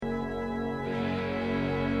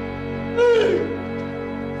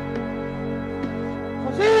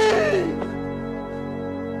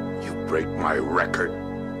break my record.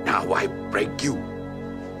 Now I break you,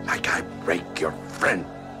 like I break your friend.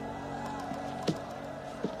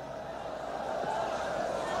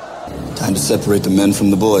 Time to separate the men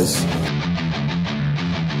from the boys.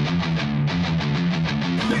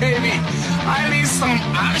 Baby, I need some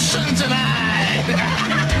action tonight.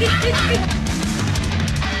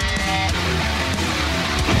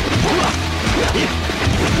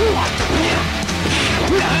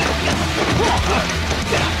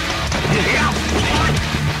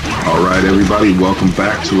 All right, everybody, welcome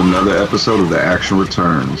back to another episode of The Action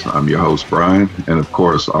Returns. I'm your host, Brian, and of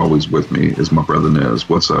course, always with me is my brother Nez.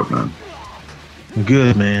 What's up, man?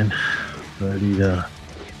 Good, man. Ready to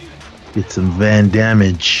get some Van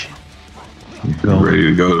Damage going. Ready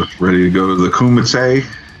to go to the Kumite?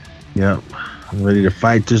 Yep. I'm ready to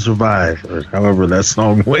fight to survive, or however that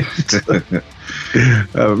song went.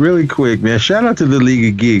 Really quick, man. Shout out to the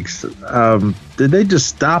League of Geeks. Did they just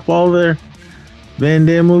stop all their Van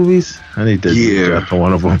Damme movies? I think they got to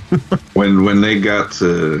one of them. when they got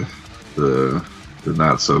to the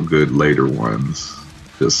not so good later ones,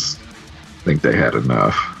 just think they had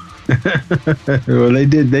enough. Well, they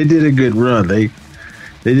did a good run. They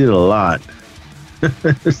did a lot.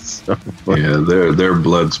 So yeah, their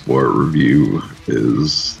Bloodsport review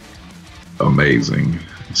is amazing,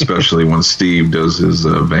 especially when Steve does his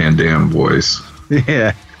Van Damme voice.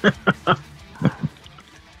 Yeah.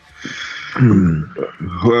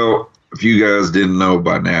 Well, if you guys didn't know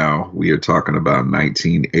by now, we are talking about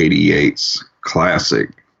 1988's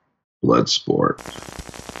classic Bloodsport.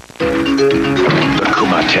 The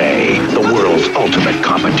Kumite, the world's ultimate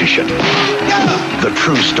competition. The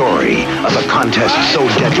true story of a contest so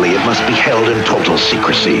deadly it must be held in total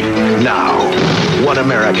secrecy. Now, one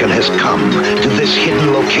American has come to this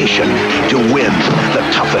hidden location to win the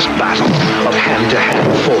toughest battle of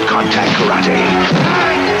hand-to-hand full-contact karate.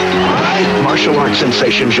 Martial arts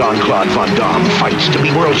sensation Jean-Claude Van Damme fights to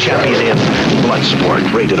be world champion in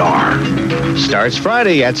Bloodsport, rated R. Starts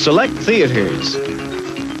Friday at select theaters.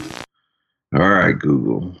 All right,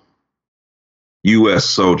 Google. U.S.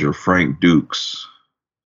 soldier Frank Dukes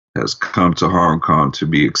has come to Hong Kong to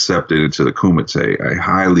be accepted into the Kumite, a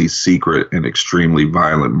highly secret and extremely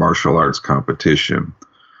violent martial arts competition.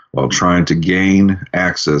 While trying to gain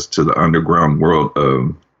access to the underground world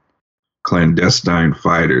of clandestine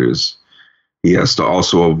fighters, he has to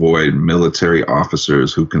also avoid military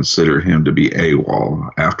officers who consider him to be AWOL.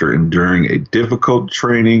 After enduring a difficult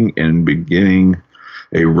training and beginning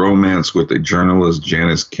a romance with a journalist,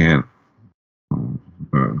 Janice Kent,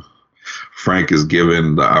 Frank is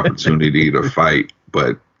given the opportunity to fight,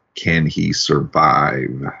 but can he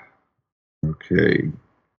survive? Okay.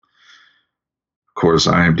 Of course,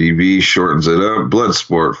 IMDb shortens it up.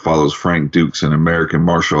 Bloodsport follows Frank Dukes, an American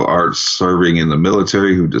martial arts serving in the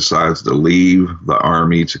military who decides to leave the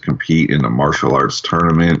army to compete in a martial arts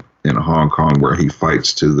tournament in Hong Kong, where he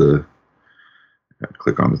fights to the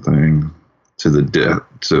click on the thing to the death.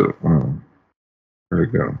 There we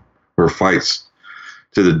go. Where fights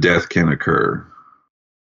to the death can occur.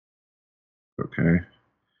 Okay.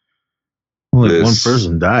 Only one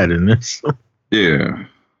person died in this. Yeah.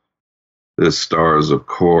 This stars, of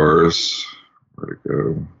course, where'd it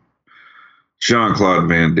go? Jean-Claude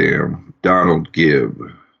Van Damme, Donald Gibb.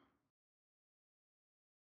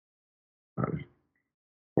 My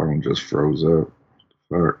phone just froze up.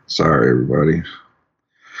 Sorry, everybody.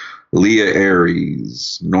 Leah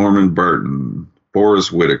Aries, Norman Burton,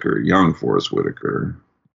 Forrest Whitaker, young Forrest Whitaker,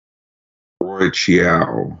 Roy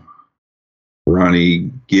Chiao,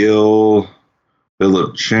 Ronnie Gill,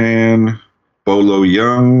 Philip Chan, Bolo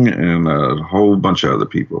Young, and a whole bunch of other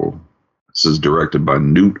people. This is directed by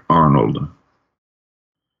Newt Arnold.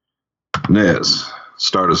 Nez,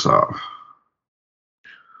 start us off.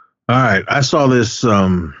 All right. I saw this. I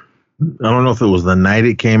don't know if it was the night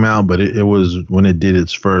it came out, but it was when it did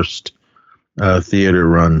its first theater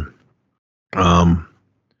run.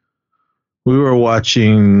 We were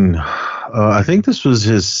watching, I think this was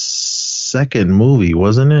his second movie,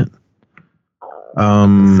 wasn't it?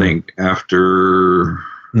 I think after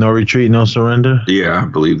No Retreat, No Surrender. Yeah, I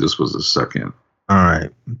believe this was the second. All right.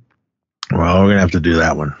 Well, we're gonna have to do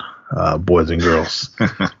that one, boys and girls,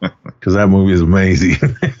 because that movie is amazing.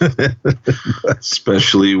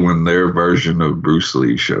 Especially when their version of Bruce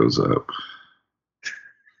Lee shows up.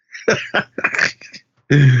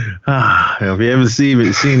 If you haven't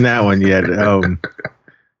seen that one yet, go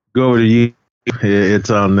over to YouTube. It's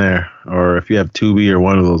on there, or if you have Tubi or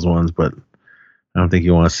one of those ones, but I don't think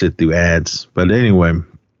you want to sit through ads. But anyway,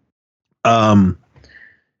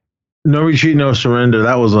 No Retreat, No Surrender.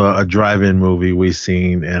 That was a drive-in movie we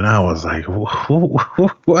seen, and I was like,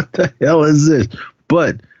 "What the hell is this?"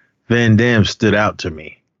 But Van Damme stood out to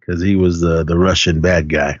me because he was the Russian bad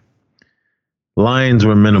guy. Lines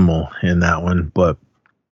were minimal in that one, but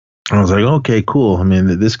I was like, "Okay, cool." I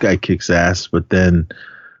mean, this guy kicks ass. But then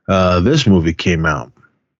this movie came out,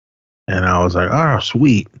 and I was like, "Oh,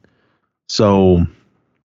 sweet." So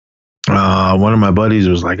one of my buddies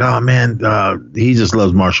was like, "Oh man, he just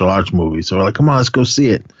loves martial arts movies." So we're like, "Come on, let's go see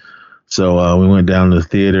it." So we went down to the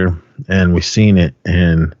theater and we seen it,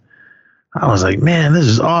 and I was like, "Man, this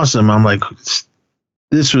is awesome." I'm like,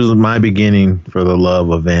 "This was my beginning for the love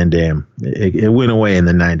of Van Damme." It went away in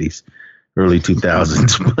the '90s, early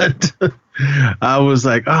 2000s, but I was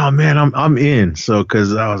like, "Oh man, I'm in." So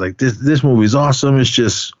because I was like, "This movie's awesome." It's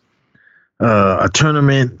just a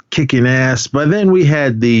tournament kicking ass. But then we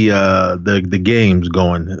had the games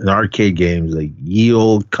going, the arcade games like Ye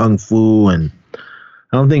Olde Kung Fu, and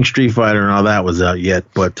I don't think Street Fighter and all that was out yet.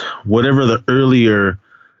 But whatever the earlier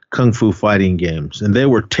Kung Fu fighting games, and they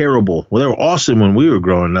were terrible. Well, they were awesome when we were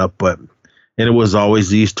growing up, and it was always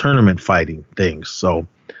these tournament fighting things. So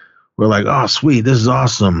we're like, "Oh, sweet, this is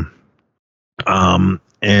awesome."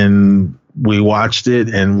 And we watched it,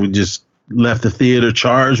 and we just left the theater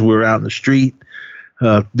charged. We were out in the street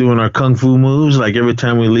doing our kung fu moves like every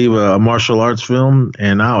time we leave a martial arts film.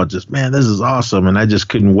 And I was just, man, this is awesome. And I just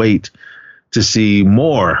couldn't wait to see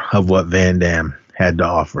more of what Van Damme had to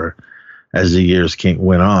offer as the years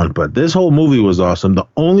went on. But this whole movie was awesome. The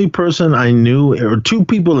only person I knew, or two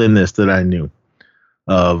people in this that I knew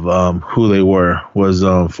of who they were, was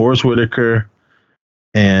Forrest Whitaker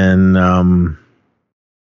and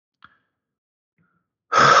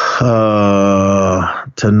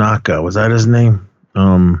Tanaka. Was that his name?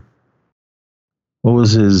 What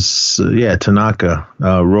was his? Tanaka.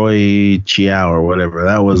 Roy Chiao or whatever.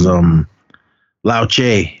 That was Lao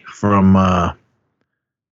Che from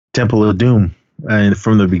Temple of Doom, and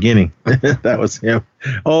from the beginning. That was him.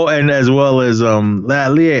 Oh, and as well as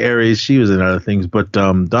Leah Aries, she was in other things. But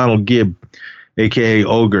Donald Gibb, aka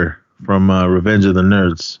Ogre from Revenge of the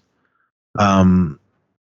Nerds.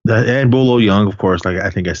 And Bolo Young, of course. Like I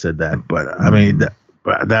think I said that, but I mean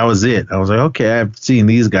that was it. I was like, okay, I've seen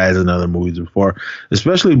these guys in other movies before,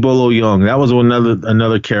 especially Bolo Young. That was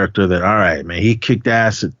another character that, all right, man, he kicked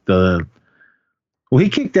ass at he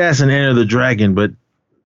kicked ass in Enter the Dragon, but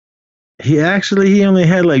he only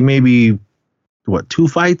had like maybe 2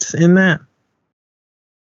 fights in that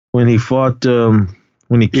when he fought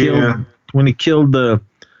when he killed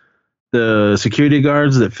the security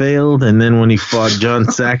guards that failed, and then when he fought John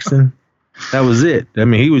Saxon, that was it. I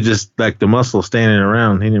mean, he was just like the muscle standing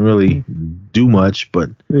around. He didn't really do much, but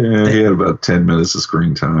yeah, he had about 10 minutes of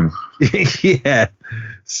screen time. Yeah.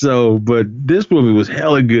 So, but this movie was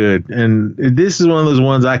hella good, and this is one of those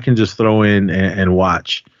ones I can just throw in and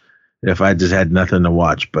watch if I just had nothing to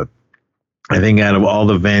watch. But I think out of all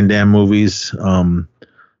the Van Damme movies,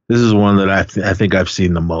 this is one that I think I've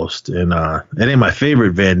seen the most. And it ain't my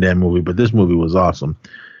favorite Van Damme movie, but this movie was awesome.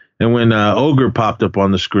 And when Ogre popped up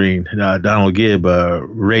on the screen, Donald Gibb,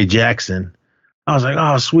 Ray Jackson, I was like,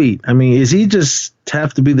 oh, sweet. I mean, is he just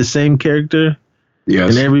have to be the same character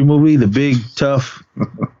in every movie? The big, tough,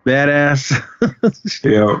 badass?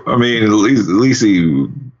 Yeah, I mean, at least he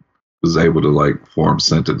was able to like form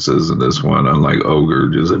sentences in this one, unlike Ogre,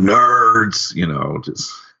 just nerds,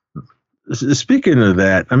 just... Speaking of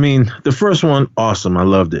that, I mean, the first one, awesome. I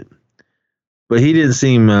loved it. But he didn't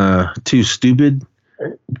seem too stupid.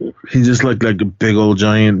 He just looked like a big old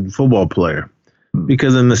giant football player.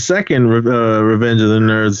 Because in the second Revenge of the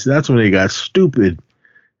Nerds, that's when he got stupid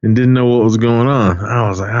and didn't know what was going on. I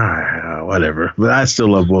was like, all right, whatever. But I still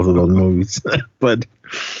love both of those movies. But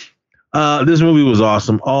this movie was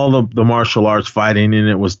awesome. All the martial arts fighting in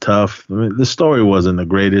it was tough. I mean, the story wasn't the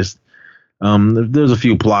greatest. There's a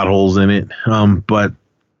few plot holes in it, but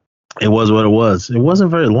it was what it was. It wasn't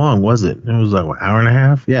very long, was it? It was like an hour and a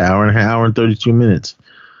half? Yeah, hour and 32 minutes.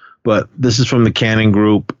 But this is from the Cannon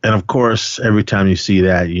Group, and of course, every time you see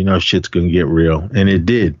that, shit's going to get real, and it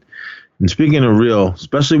did. And speaking of real,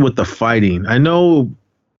 especially with the fighting, I know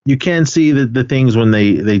you can see the things when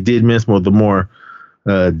they did miss the more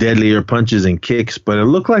deadlier punches and kicks, but it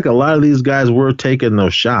looked like a lot of these guys were taking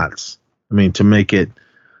those shots. I mean, to make it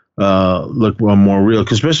look more real,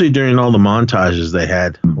 especially during all the montages they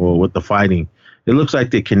had with the fighting. It looks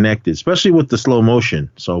like they connected, especially with the slow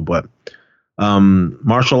motion. So, but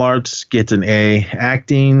martial arts gets an A.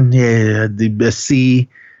 Acting, yeah, the C.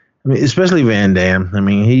 I mean, especially Van Damme. I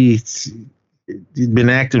mean, he's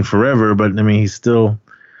been acting forever, but I mean, he's still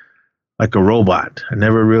like a robot. I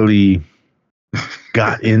never really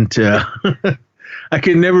got into. I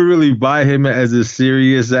could never really buy him as a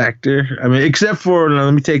serious actor. I mean, except for, no,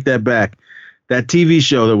 let me take that back. That TV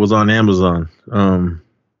show that was on Amazon.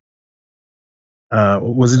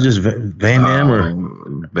 Was it just Van Damme or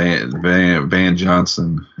Van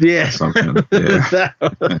Johnson? Yeah, something. Yeah.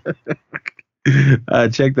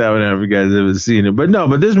 Check that one out if you guys haven't seen it. But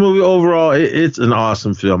this movie overall, it's an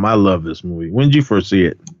awesome film. I love this movie. When did you first see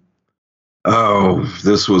it? Oh,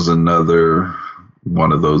 this was another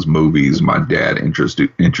one of those movies my dad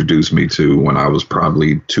introduced me to when I was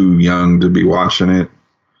probably too young to be watching it.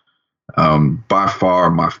 By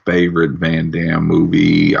far my favorite Van Damme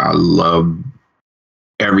movie. I love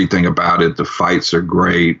everything about it. The fights are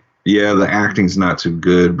great. Yeah, the acting's not too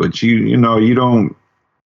good, but you don't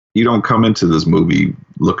come into this movie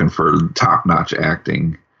looking for top-notch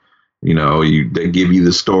acting. They give you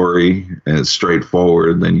the story and it's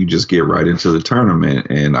straightforward. Then you just get right into the tournament.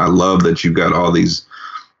 And I love that you got all these.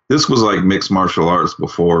 This was like mixed martial arts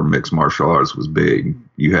before mixed martial arts was big.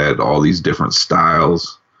 You had all these different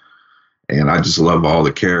styles. And I just love all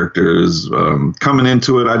the characters. Coming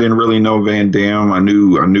into it, I didn't really know Van Damme. I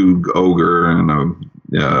knew Ogre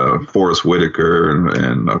and Forrest Whitaker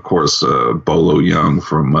and of course Bolo Young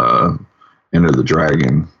from Enter the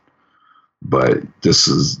Dragon. But this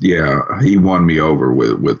is, he won me over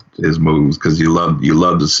with his moves because you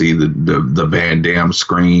love to see the Van Damme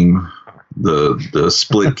scream, the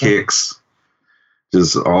split kicks,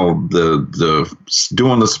 just all the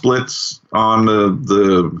doing the splits on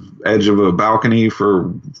the edge of a balcony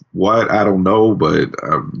for what I don't know, but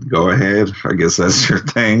go ahead. I guess that's your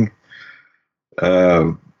thing.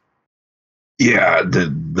 The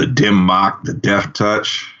dim mock, the deft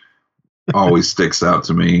touch, always sticks out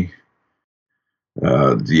to me.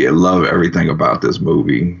 Love everything about this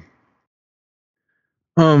movie.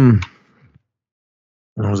 What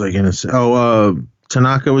was I gonna say?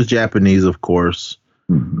 Tanaka was Japanese, of course,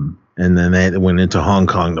 and then they went into Hong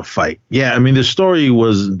Kong to fight. Yeah, I mean the story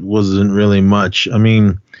wasn't really much. I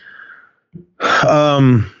mean,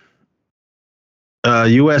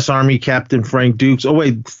 U.S. Army Captain Frank Dukes. Oh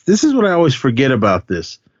wait, this is what I always forget about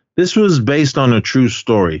this. This was based on a true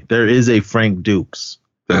story. There is a Frank Dukes.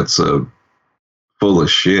 That's full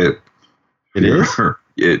of shit.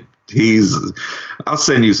 It is? I'll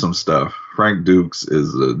send you some stuff. Frank Dukes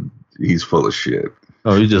he's full of shit.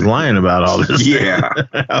 Oh, he's just lying about all this. Yeah.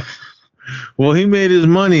 Well, he made his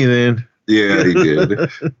money then. Yeah, he did.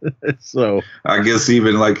 So I guess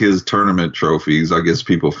even like his tournament trophies, I guess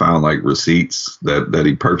people found like receipts that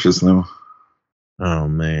he purchased them. Oh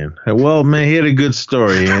man. Well, man, he had a good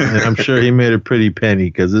story, and I'm sure he made a pretty penny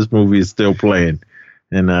because this movie is still playing.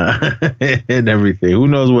 And and everything. Who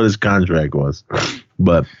knows what his contract was?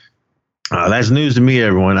 But that's news to me,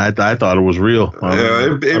 everyone. I thought it was real.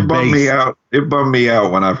 It bummed me out. It bummed me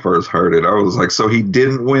out when I first heard it. I was like, so he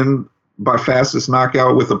didn't win by fastest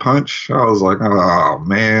knockout with a punch? I was like, oh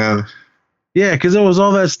man. Yeah, because there was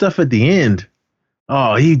all that stuff at the end.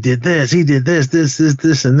 Oh, he did this,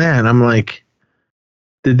 this, and that. And I'm like,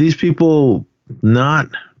 did these people not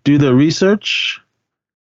do the research?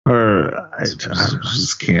 Or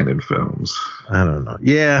just canon films. I don't know.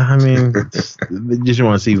 Yeah, I mean, you just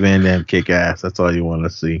want to see Van Damme kick ass. That's all you want to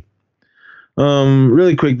see.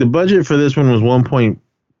 Really quick, the budget for this one was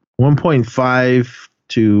 1.5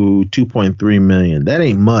 to 2.3 million. That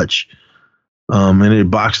ain't much. And it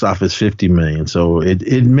boxed office 50 million. So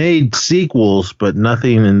it made sequels, but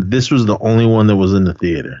nothing. And this was the only one that was in the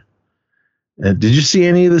theater. Did you see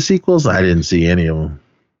any of the sequels? I didn't see any of them.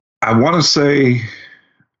 I want to say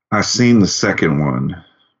I seen the second one,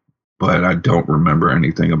 but I don't remember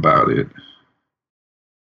anything about it.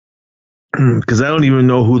 Because I don't even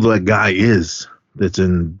know who that guy is that's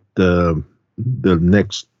in the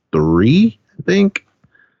next three, I think.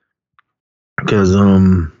 Because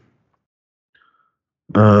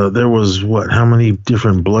there was how many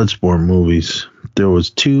different Bloodsport movies? There was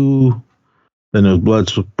 2, then there was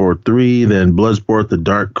Bloodsport 3, then Bloodsport: The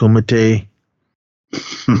Dark Kumite.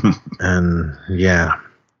 And yeah.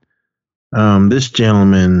 This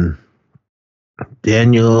gentleman,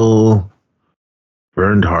 Daniel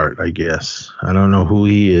Bernhardt, I guess. I don't know who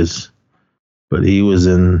he is, but he was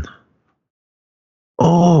in.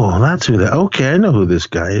 Oh, that's who that. Okay, I know who this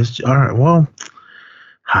guy is. All right, well,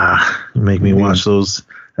 you make me watch those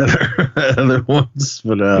other ones.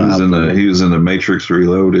 But he was in the Matrix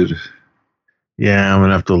Reloaded. Yeah, I'm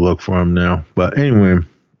gonna have to look for him now. But anyway,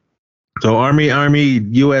 so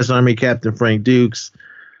U.S. Army Captain Frank Dukes.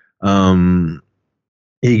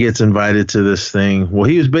 He gets invited to this thing. Well,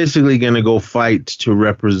 he was basically going to go fight to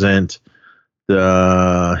represent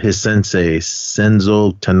his sensei,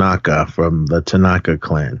 Senzo Tanaka, from the Tanaka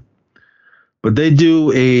clan. But they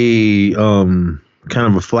do a kind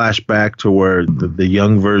of a flashback to where the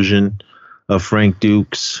young version of Frank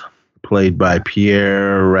Dukes, played by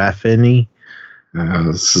Pierre Raffini.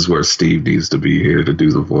 This is where Steve needs to be here to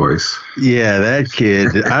do the voice. Yeah, that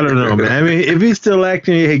kid. I don't know, man. I mean, if he's still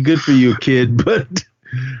acting, hey, good for you, kid. But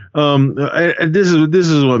this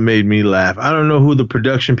is what made me laugh. I don't know who the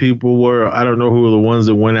production people were. I don't know who were the ones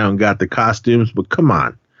that went out and got the costumes. But come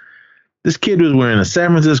on, this kid was wearing a San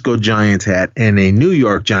Francisco Giants hat and a New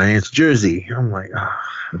York Giants jersey. I'm like,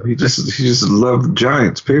 he just loved the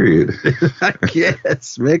Giants. Period. I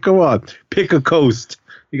guess, man. Come on, pick a coast.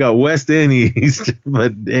 You got West and East.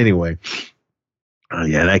 But anyway,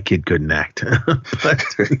 yeah, that kid couldn't act. But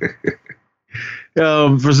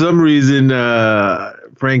for some reason,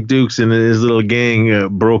 Frank Dukes and his little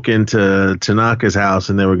gang broke into Tanaka's house,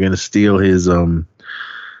 and they were going to steal his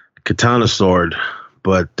katana sword.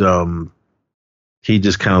 But he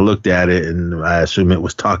just kind of looked at it, and I assume it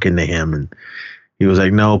was talking to him, and he was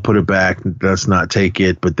like, "No, put it back. Let's not take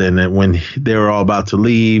it." But then when they were all about to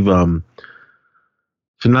leave,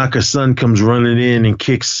 Tanaka's son comes running in and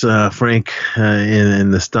kicks Frank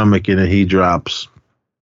in the stomach, and he drops.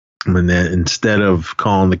 And then instead of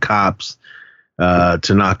calling the cops,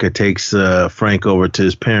 Tanaka takes Frank over to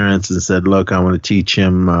his parents and said, "Look, I want to teach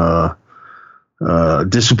him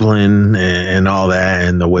discipline and all that."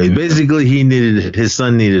 And the way basically his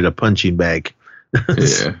son needed a punching bag.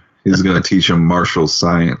 Yeah, he's going to teach him martial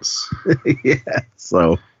science. Yeah,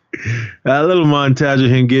 so a little montage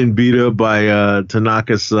of him getting beat up by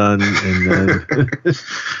Tanaka's son, and then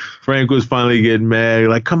Frank was finally getting mad,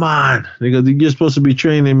 like, "Come on!" He goes, "You're supposed to be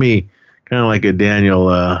training me," kind of like a Daniel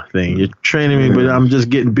thing. "You're training me, but I'm just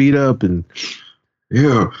getting beat up." And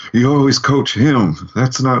yeah, you always coach him.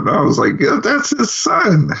 That's not. I was like, yeah, that's his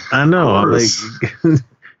son. I know. I'm like,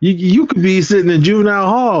 you could be sitting in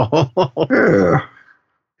juvenile hall, yeah,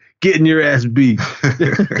 getting your ass beat.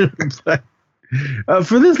 But,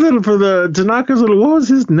 for the Tanaka's little, what was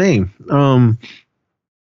his name?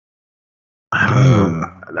 I don't know.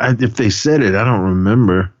 If they said it, I don't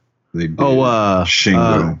remember. They did.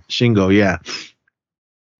 Shingo. Shingo, yeah.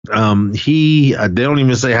 They don't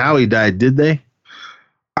even say how he died, did they?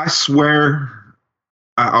 I swear,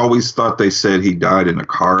 I always thought they said he died in a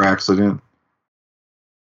car accident.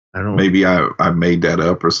 Maybe I made that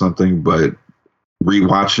up or something, but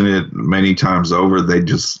rewatching it many times over,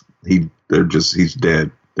 he's dead.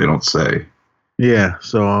 They don't say. Yeah,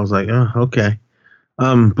 so I was like, oh, okay.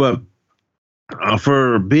 But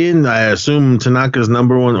for being, I assume, Tanaka's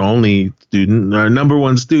number one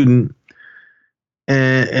student,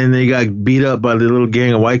 and they got beat up by the little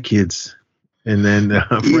gang of white kids, and then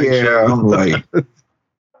like,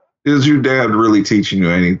 is your dad really teaching you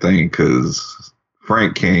anything? Because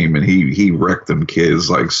Frank came and he wrecked them kids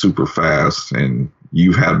like super fast, and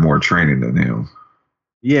you've had more training than him.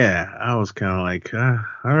 Yeah, I was kind of like,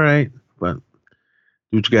 all right, but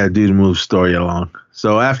do what you got to do to move the story along.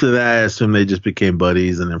 So after that, I assume they just became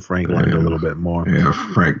buddies, and then Frank learned a little bit more. Yeah,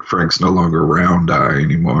 Frank's no longer round eye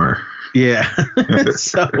anymore. Yeah.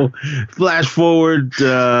 So flash forward,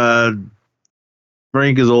 Frank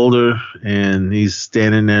is older, and he's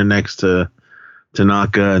standing there next to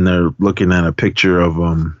Tanaka, and they're looking at a picture of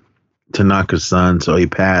Tanaka's son. So he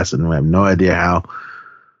passed, and we have no idea how.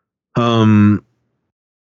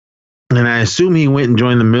 And I assume he went and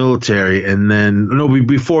joined the military, and then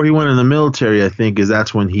before he went in the military, I think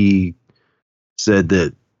that's when he said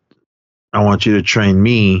that, "I want you to train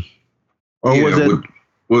me." Or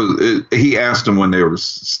he asked him when they were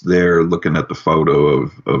there looking at the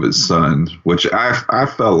photo of his son, which I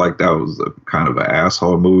felt like that was a kind of an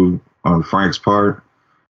asshole move on Frank's part.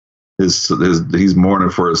 He's mourning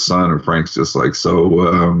for his son, and Frank's just like, "So,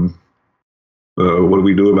 what do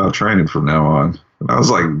we do about training from now on?" And I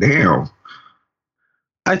was like, damn.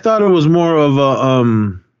 I thought it was more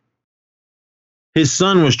of his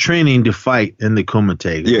son was training to fight in the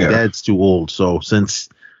Kumite. Yeah. His dad's too old. So since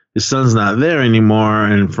his son's not there anymore,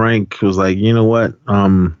 and Frank was like, "You know what?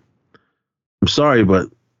 I'm sorry,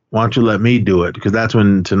 but why don't you let me do it?" Because that's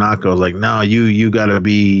when Tanaka was like, "No, you got to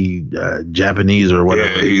be Japanese or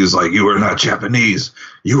whatever." Yeah, he was like, "You are not Japanese.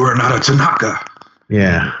 You are not a Tanaka."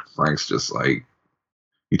 Yeah. And Frank's just like,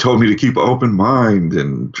 "You told me to keep an open mind,"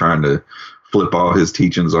 and trying to flip all his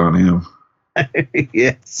teachings on him.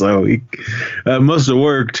 Yeah, so he must have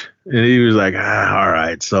worked, and he was like, all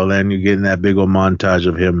right. So then you're getting that big old montage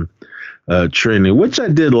of him training, which I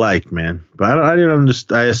did like, man. But I didn't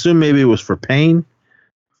understand. I assume maybe it was for pain,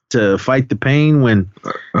 to fight the pain when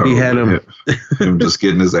he had him just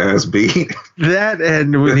getting his ass beat. That,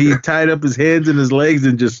 and when he tied up his hands and his legs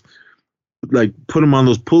and just like put him on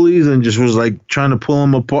those pulleys and just was like trying to pull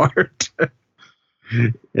him apart.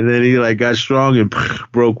 And then he like got strong and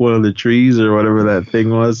broke one of the trees or whatever that thing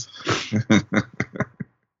was.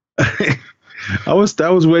 I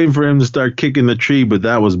was waiting for him to start kicking the tree, but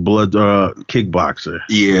that was kickboxer.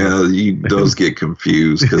 Yeah, those get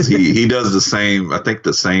confused because he does the same. I think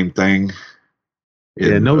the same thing.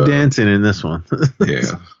 No dancing in this one.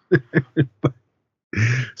 Yeah.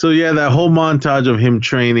 So yeah, that whole montage of him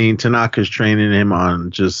training, Tanaka's training him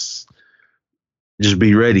on just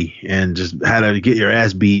be ready and just how to get your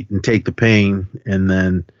ass beat and take the pain, and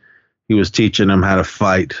then he was teaching him how to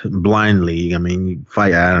fight blindly. I mean, you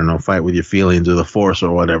fight with your feelings or the force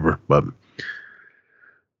or whatever. But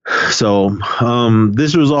so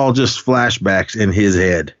this was all just flashbacks in his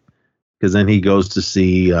head, because then he goes to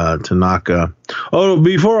see Tanaka. Oh,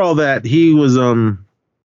 before all that, he was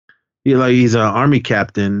he's an army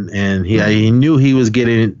captain, and he knew he was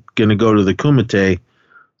gonna go to the Kumite,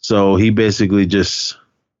 so he basically just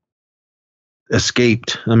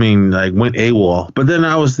escaped. I mean, like went AWOL. But then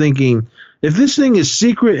I was thinking, if this thing is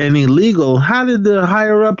secret and illegal, how did the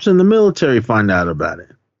higher ups in the military find out about it?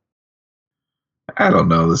 I don't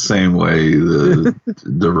know. The same way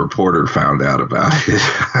the reporter found out about it.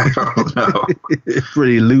 I don't know.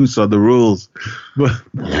 Pretty loose on the rules. But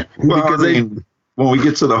when we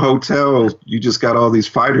get to the hotel, you just got all these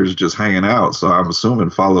fighters just hanging out. So I'm assuming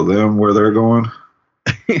follow them where they're going.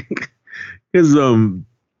 Because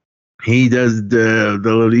he does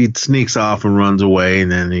he sneaks off and runs away,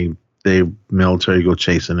 and then the military go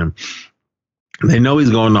chasing him. They know he's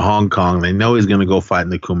going to Hong Kong. They know he's going to go fight in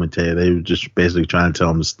the Kumite. They were just basically trying to tell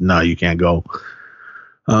him, no, you can't go.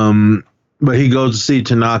 But he goes to see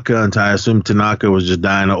Tanaka, and I assume Tanaka was just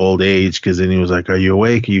dying of old age, because then he was like, are you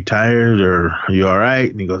awake? Are you tired? Or are you all right?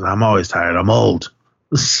 And he goes, I'm always tired. I'm old.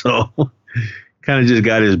 So kind of just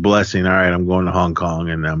got his blessing. All right, I'm going to Hong Kong,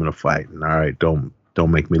 and I'm going to fight. And all right, don't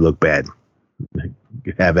make me look bad.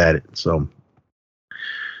 Have at it. So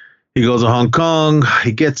he goes to Hong Kong.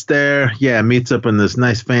 He gets there. Yeah, meets up in this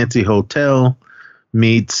nice fancy hotel.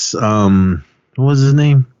 Meets what was his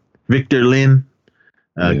name? Victor Lin.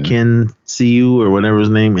 Ken Siu or whatever his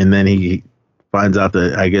name, and then he finds out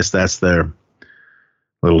that I guess that's their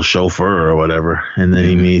little chauffeur or whatever, and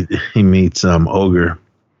then he meets Ogre.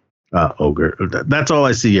 That's all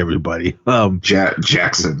I see. Everybody.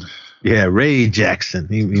 Jackson. Yeah, Ray Jackson.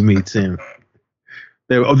 He meets him.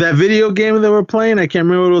 That video game they were playing, I can't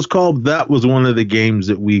remember what it was called. That was one of the games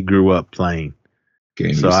that we grew up playing.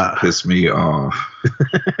 Game pissed me off.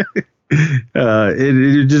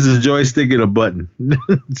 It just a joystick and a button.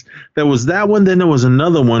 There was that one. Then there was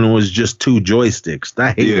another one. It was just two joysticks.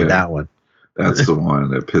 I hated that one. That's the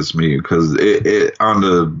one that pissed me, because it on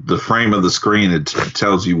the frame of the screen it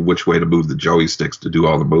tells you which way to move the joysticks to do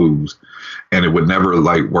all the moves, and it would never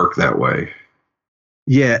like work that way.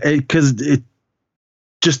 Yeah, because it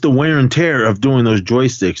just the wear and tear of doing those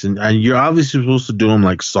joysticks, and you're obviously supposed to do them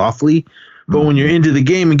like softly. But when you're into the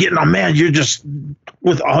game and getting on, man, you're just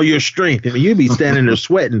with all your strength. I mean, you'd be standing there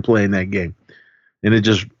sweating playing that game. And it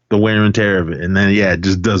just, the wear and tear of it. And then, it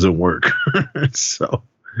just doesn't work. So,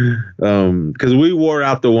 because we wore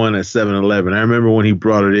out the one at 7-Eleven. I remember when he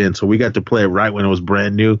brought it in. So we got to play it right when it was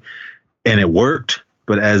brand new. And it worked.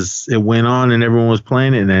 But as it went on and everyone was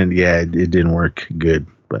playing it, and then, it didn't work good.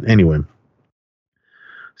 But anyway.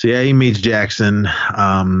 So he meets Jackson,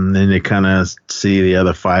 then they kind of see the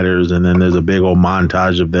other fighters, and then there's a big old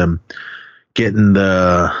montage of them getting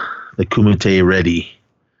the Kumite ready,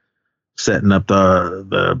 setting up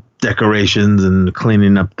the decorations and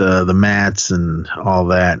cleaning up the mats and all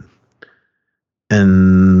that.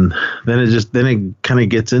 And then it kind of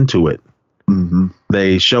gets into it. Mm-hmm.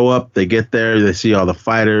 They show up, they get there, they see all the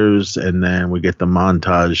fighters, and then we get the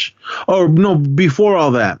montage. Oh, no, before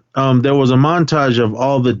all that, there was a montage of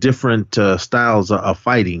all the different styles of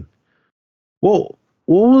fighting. Well,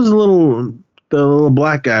 what was the little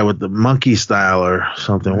black guy with the monkey style or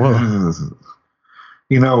something?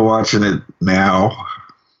 Watching it now,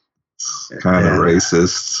 it's kind of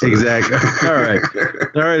racist. Exactly. All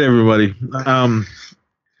right, everybody.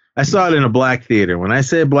 I saw it in a black theater. When I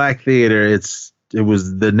say black theater, it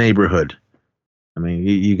was the neighborhood. I mean,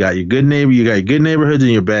 you got your good neighborhoods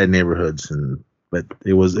and your bad neighborhoods, but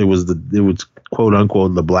it was quote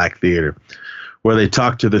unquote the black theater where they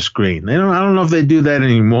talk to the screen. I don't know if they do that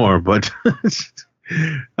anymore, but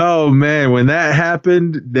oh man, when that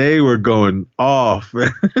happened, they were going off.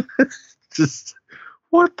 Just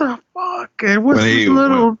what the fuck? And what's this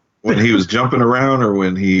little When he was jumping around, or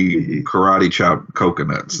when he karate chopped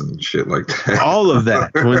coconuts and shit like that. All of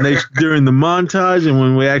that. When they during the montage and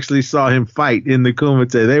when we actually saw him fight in the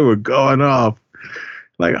Kumite, they were going off.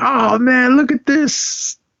 Like, oh man, look at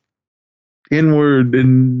this. Inward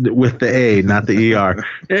and with the A, not the ER.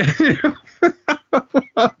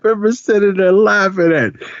 I remember sitting there laughing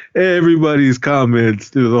at everybody's comments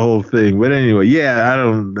through the whole thing. But anyway, yeah, I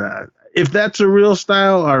don't. If that's a real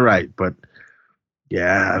style, all right. But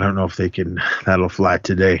yeah, I don't know if that'll fly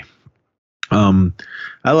today. I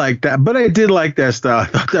like that, but I did like that style. I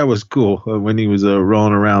thought that was cool when he was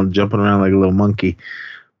rolling around, jumping around like a little monkey.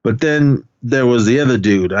 But then there was the other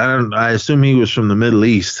dude. I assume he was from the Middle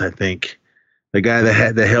East. I think the guy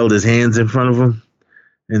that held his hands in front of him,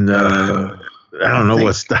 and I don't know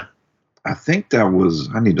what style. I think that was.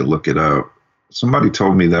 I need to look it up. Somebody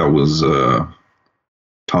told me that was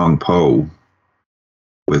Tong Po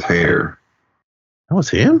with hair. That was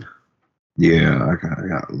him? Yeah, I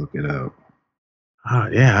gotta look it up.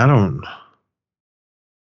 Yeah, I don't.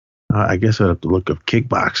 I guess I'd have to look up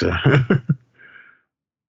kickboxer.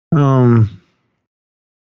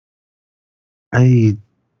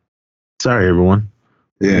 Sorry everyone.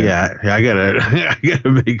 Yeah, I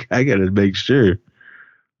gotta make sure.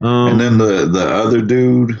 And then the other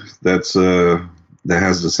dude that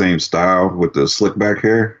has the same style with the slick back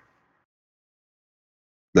hair.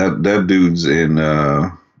 That dude's in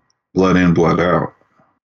Blood In, Blood Out.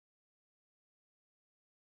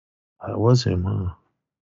 That was him, huh?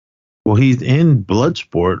 Well, he's in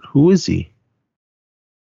Bloodsport. Who is he?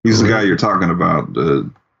 He's the guy you're talking about. The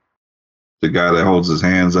guy that holds his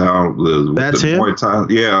hands out. That's him? Muay Thai,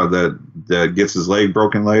 yeah, that gets his leg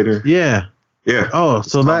broken later. Yeah. Yeah. Oh,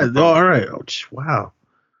 so that. Oh, all right. Oh, wow.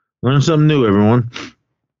 Learn something new, everyone.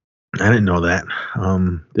 I didn't know that.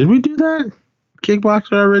 Did we do that?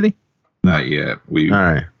 Kickboxer already? Not yet. All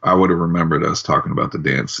right. I would have remembered us talking about the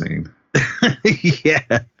dance scene.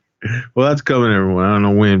 Yeah. Well, that's coming, everyone. I don't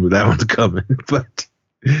know when, but that one's coming. But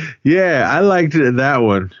yeah, I liked that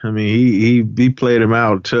one. I mean, he played him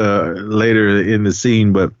out later in the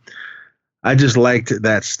scene, but I just liked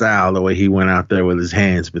that style, the way he went out there with his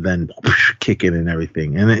hands, but then kicking and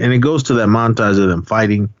everything. And it goes to that montage of them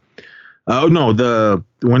fighting. Oh no,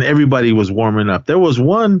 when everybody was warming up, there was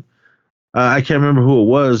one. I can't remember who it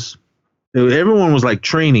was. Everyone was like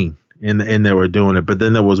training, and they were doing it. But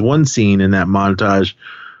then there was one scene in that montage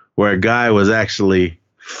where a guy was actually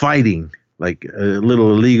fighting, like a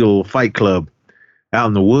little illegal fight club out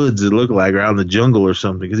in the woods, it looked like, or out in the jungle or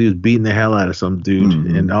something, because he was beating the hell out of some dude,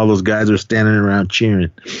 and all those guys were standing around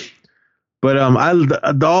cheering. But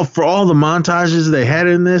for all the montages they had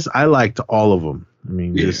in this, I liked all of them. I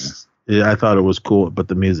mean, I thought it was cool, but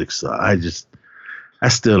the music sucked. I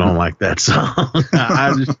still don't like that song.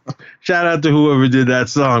 Shout out to whoever did that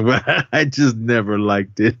song, but I just never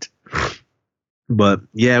liked it. But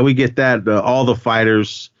yeah, we get that all the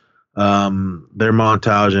fighters, their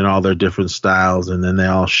montage and all their different styles, and then they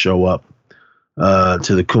all show up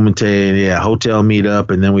to the Kumite and hotel meetup,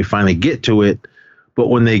 and then we finally get to it. But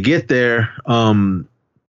when they get there, I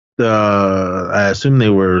assume they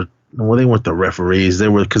weren't the referees.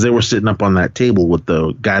 Because they were sitting up on that table with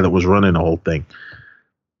the guy that was running the whole thing.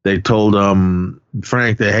 They told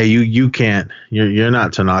Frank that, hey, you can't, you're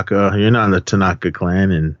not Tanaka, you're not in the Tanaka clan,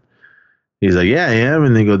 and he's like, yeah, I am.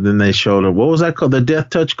 And then they showed up. What was that called? The death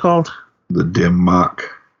touch called? The dim mock.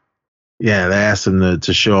 Yeah, they asked him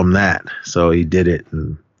to show him that, so he did it.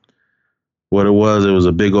 And what it was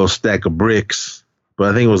a big old stack of bricks, but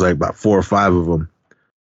I think it was like about 4 or 5 of them.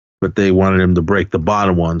 But they wanted him to break the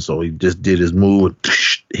bottom one, so he just did his move,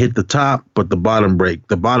 hit the top, but the bottom brick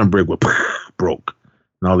broke.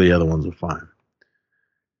 And all the other ones were fine.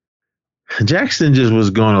 Jackson just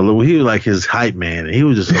was going he was like his hype man. And he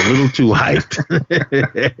was just a little too hyped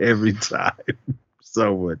every time.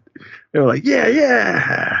 So they were like,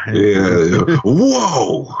 yeah.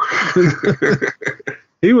 Whoa.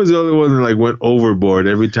 He was the only one that went overboard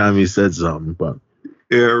every time he said something. But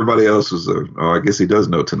yeah, everybody else was, I guess he does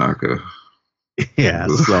know Tanaka. Yeah,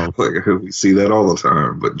 so we see that all the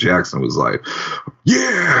time. But Jackson was like,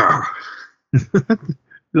 yeah.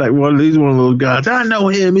 Like he's one of those guys. I know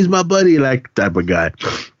him. He's my buddy. Like type of guy.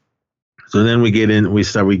 So then we get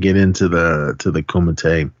into the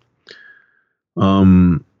Kumite.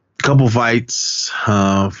 Couple fights.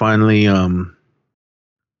 Finally,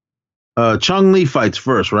 Chung Lee fights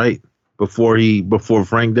first, right? Before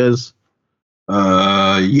Frank does.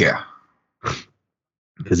 Yeah.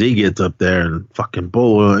 Because he gets up there and fucking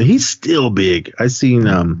bull. He's still big. I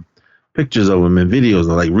seen pictures of him and videos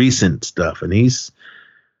of recent stuff, and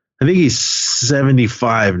I think he's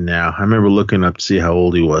 75 now. I remember looking up to see how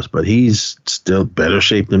old he was, but he's still better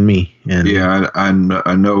shape than me. And yeah, I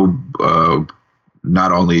know.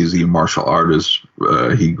 Not only is he a martial artist,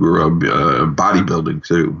 he grew up bodybuilding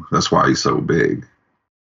too. That's why he's so big.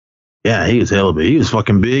 Yeah, he was hella big. He was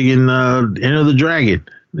fucking big in Enter the Dragon.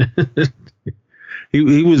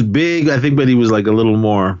 he was big, I think, but he was like a little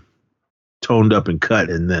more toned up and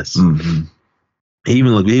cut in this. Mm-hmm. He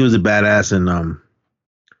was a badass in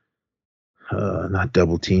not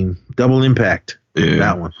Double Team, Double Impact. Yeah,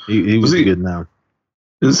 that one. He was good now.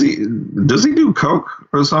 Does he do coke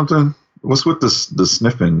or something? What's with the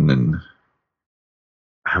sniffing and?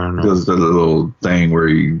 I don't know. Does the little thing where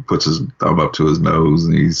he puts his thumb up to his nose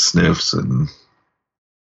and he sniffs, and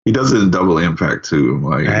he does it in Double Impact too.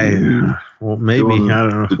 Like, well, maybe I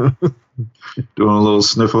don't know. Doing a little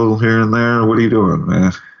sniffle here and there. What are you doing,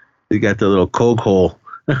 man? He got the little coke hole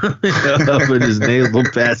up in his nasal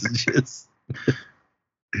passages.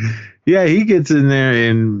 Yeah, he gets in there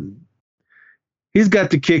and he's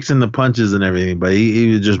got the kicks and the punches and everything, but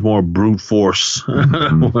he was just more brute force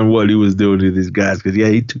on what he was doing to these guys. Because, yeah,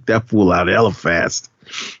 he took that fool out hella fast.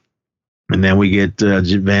 And then we get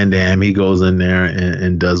Van Damme. He goes in there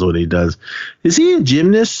and does what he does. Is he a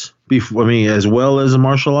gymnast? As well as a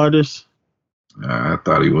martial artist? I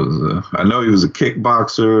thought he was. I know he was a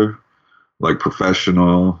kickboxer, like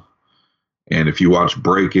professional. And if you watch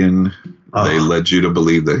Breakin', they led you to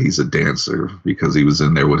believe that he's a dancer because he was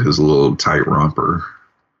in there with his little tight romper.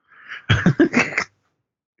 I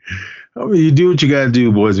mean, you do what you got to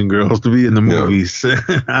do, boys and girls, to be in the movies.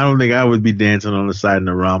 I don't think I would be dancing on the side in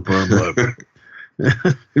the romper, but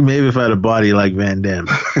maybe if I had a body like Van Damme.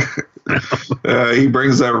 He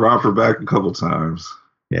brings that romper back a couple times.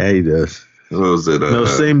 Yeah, he does. What was it?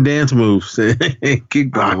 Same dance moves.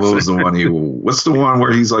 Kickboxing. What was the one what's the one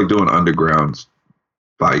where he's like doing underground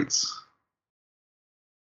fights?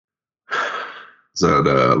 Is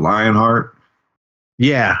that Lionheart?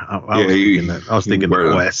 Yeah, I was thinking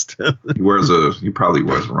the West. He probably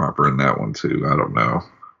wears a romper in that one too. I don't know.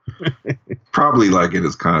 Probably like in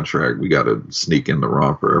his contract, we got to sneak in the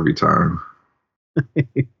romper every time.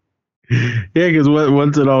 Yeah, because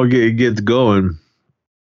once it all gets going,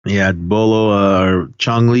 yeah, Bolo or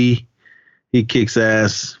Chong Li, he kicks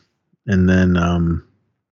ass, and then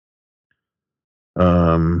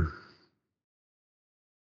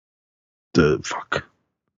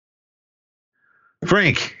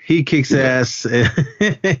Frank, he kicks ass,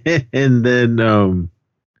 and then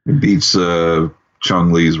he beats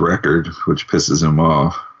Chong Li's record, which pisses him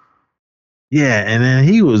off. Yeah, and then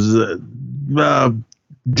he was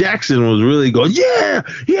Jackson was really going, yeah.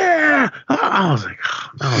 I was like,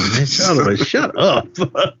 oh man, shut up.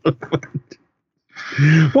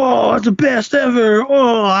 Whoa, it's the best ever.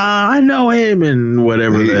 Oh, I know him, and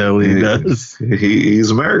whatever the hell he does.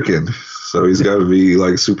 He's American, so he's got to be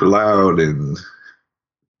like super loud, and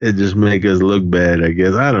it just make us look bad, I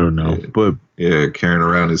guess. I don't know, but carrying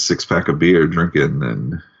around his 6-pack of beer, drinking,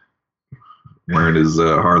 and wearing his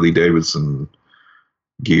Harley Davidson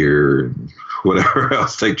gear and whatever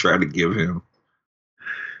else they try to give him.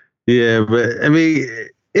 Yeah, but I mean,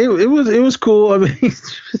 it was cool. I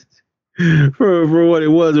mean, for what it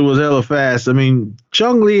was hella fast. I mean,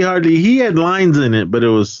 Chong Li he had lines in it, but it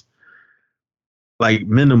was like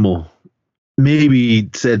minimal. Maybe he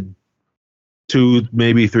said 2,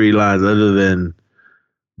 maybe 3 lines, other than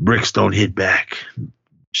bricks don't hit back.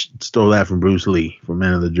 Stole that from Bruce Lee from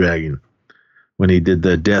Enter the Dragon when he did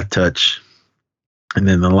the death touch. And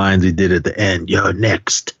then the lines he did at the end, you're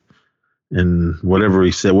next. And whatever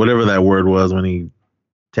he said, whatever that word was when he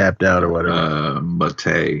tapped out or whatever.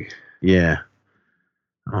 Mate. Yeah.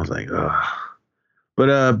 I was like, oh.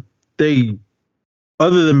 But they,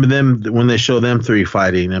 other than them, when they show them 3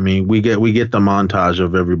 fighting, I mean, we get the montage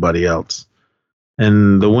of everybody else.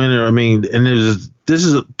 And the winner, I mean, and this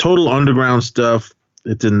is total underground stuff.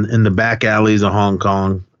 It's in the back alleys of Hong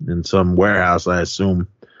Kong in some warehouse, I assume.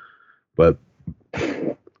 But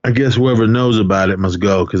I guess whoever knows about it must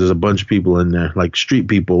go because there's a bunch of people in there, like street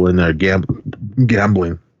people in there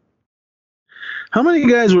gambling. How many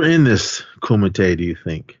guys were in this Kumite, do you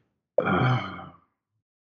think?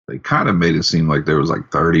 They kind of made it seem like there was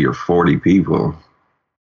like 30 or 40 people.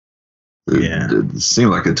 It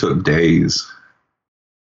seemed like it took days.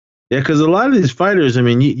 Yeah, because a lot of these fighters, I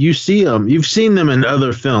mean, you see them, you've seen them in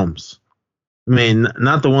other films. I mean,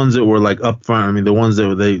 not the ones that were like up front. I mean, the ones that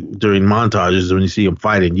were during montages when you see them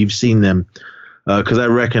fighting. You've seen them because I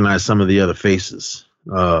recognize some of the other faces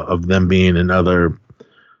of them being in other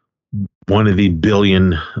one of the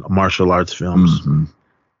billion martial arts films. Mm-hmm.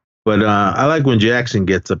 But I like when Jackson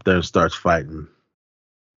gets up there and starts fighting.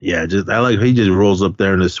 Yeah, I like he just rolls up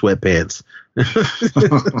there in his sweatpants.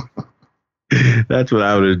 That's what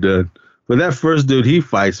I would have done. But that first dude he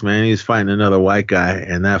fights, man, he's fighting another white guy,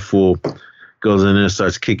 and that fool goes in there and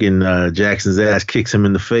starts kicking Jackson's ass, kicks him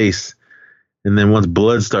in the face. And then once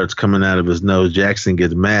blood starts coming out of his nose, Jackson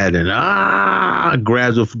gets mad and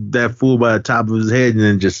grabs that fool by the top of his head and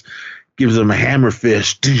then just gives him a hammer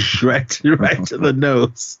fist right to the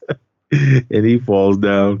nose. And he falls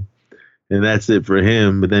down. And that's it for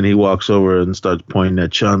him. But then he walks over and starts pointing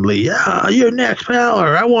at Chun-Li. Yeah, you're next, pal,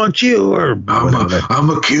 or I want you, or I'm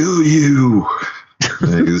gonna kill you.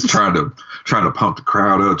 And he's trying to pump the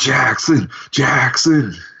crowd up. Jackson.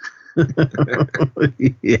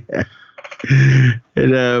 Yeah.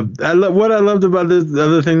 And what I loved about this. The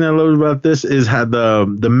other thing that I loved about this is how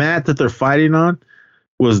the mat that they're fighting on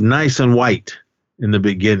was nice and white in the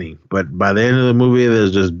beginning, but by the end of the movie,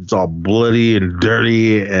 it's all bloody and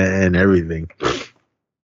dirty and everything.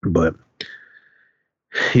 But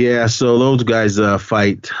yeah, so those guys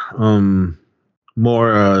fight. This one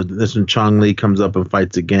Chong-Li comes up and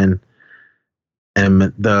fights again,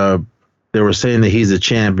 and they were saying that he's a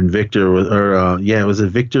champ, and was it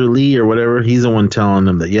Victor Lee or whatever? He's the one telling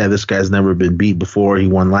them that this guy's never been beat before. He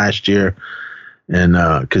won last year, and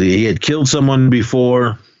because he had killed someone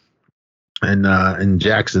before. And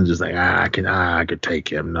Jackson's just like, I could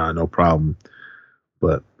take him, no problem.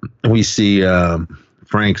 But we see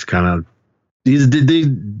Frank's kind of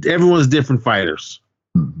everyone's different fighters.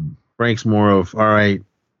 Mm-hmm. Frank's more of all right.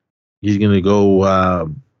 He's gonna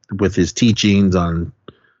go with his teachings on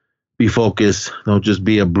be focused. Don't just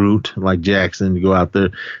be a brute like Jackson. You go out there.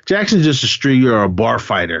 Jackson's just a street or a bar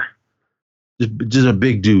fighter. Just a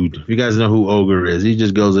big dude. If you guys know who Ogre is, he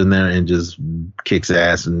just goes in there and just kicks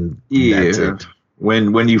ass, and that's it.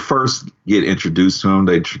 When you first get introduced to him,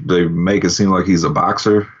 they make it seem like he's a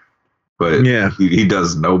boxer, but he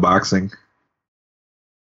does no boxing.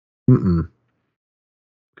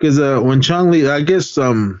 Because when Chong-Li, I guess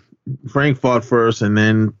Frank fought first, and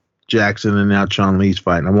then Jackson, and now Chong-Li's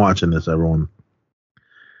fighting. I'm watching this, everyone.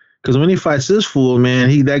 Because when he fights this fool,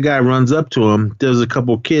 man, that guy runs up to him, does a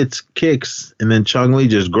couple kicks, and then Chong-Li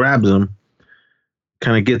just grabs him,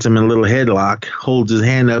 kind of gets him in a little headlock, holds his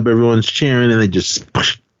hand up, everyone's cheering, and then just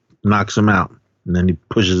knocks him out. And then he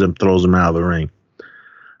pushes him, throws him out of the ring.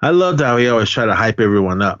 I loved how he always tried to hype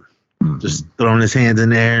everyone up, just throwing his hands in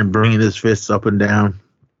there and bringing his fists up and down.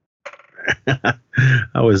 I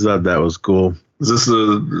always thought that was cool. Is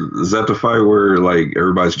that the fight where like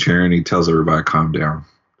everybody's cheering? He tells everybody calm down.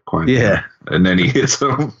 Yeah. And then he hits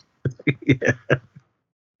him. Yeah.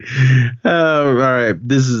 All right.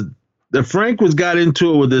 Frank got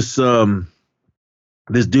into it with this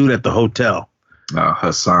dude at the hotel.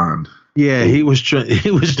 Hassan. Yeah, he was trying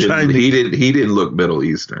to. He didn't look Middle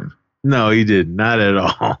Eastern. No, he did not at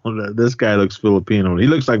all. This guy looks Filipino. He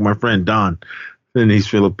looks like my friend Don, and he's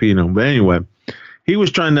Filipino. But anyway, he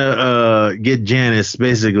was trying to get Janice,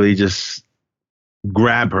 basically just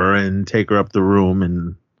grab her and take her up the room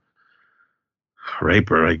and rape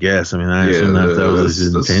her, I guess. I mean, I assume that was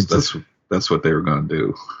his intent. That's what they were going to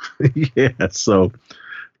do. Yeah, so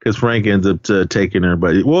because Frank ends up taking her,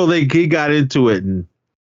 but he got into it, and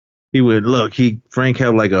he would look. Frank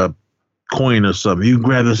had like a coin or something. You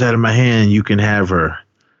grab this out of my hand, you can have her.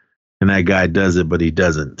 And that guy does it, but he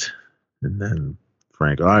doesn't. And then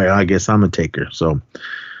Frank, all right, I guess I'm gonna take her. So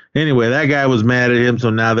anyway, that guy was mad at him, so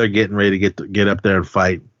now they're getting ready to get up there and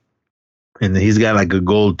fight. And he's got like a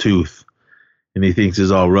gold tooth, and he thinks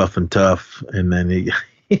he's all rough and tough. And then he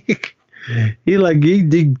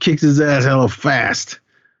kicks his ass hella fast.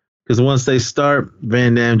 Because once they start,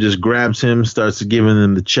 Van Damme just grabs him, starts giving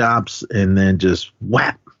him the chops, and then just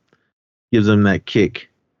whap, gives him that kick.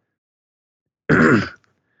 Because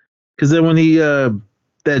then when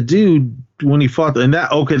that dude, when he fought,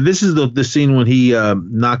 this is the scene when he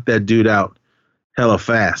knocked that dude out hella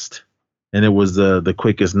fast, and it was the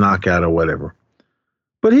quickest knockout or whatever.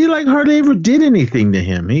 But he hardly ever did anything to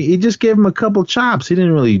him. He just gave him a couple chops. He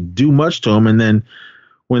didn't really do much to him. And then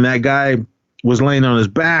when that guy was laying on his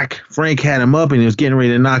back, Frank had him up and he was getting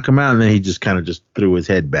ready to knock him out, and then he just kind of just threw his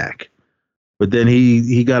head back. But then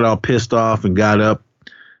he got all pissed off and got up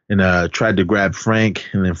and tried to grab Frank,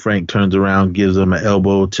 and then Frank turns around, gives him an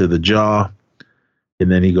elbow to the jaw,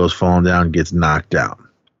 and then he goes falling down and gets knocked out.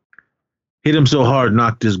 Hit him so hard,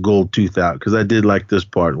 knocked his gold tooth out, because I did like this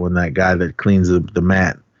part when that guy that cleans the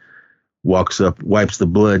mat walks up, wipes the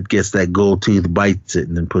blood, gets that gold tooth, bites it,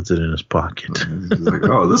 and then puts it in his pocket. He's like,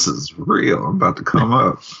 oh, this is real. I'm about to come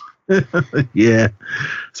up. Yeah.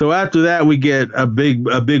 So after that, we get a big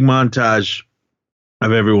montage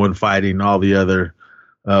of everyone fighting, all the other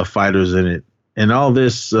fighters in it. and all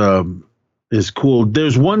this is cool.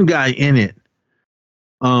 There's one guy in it.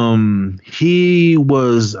 He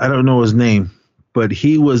was, I don't know his name, but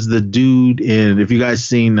he was the dude in, if you guys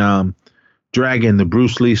seen Dragon, the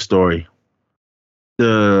Bruce Lee story,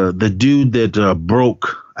 the dude that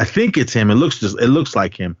broke, I think it's him. It looks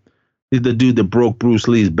like him. He's the dude that broke Bruce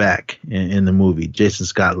Lee's back in the movie, Jason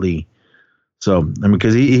Scott Lee. So, I mean,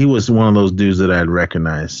 because he was one of those dudes that I had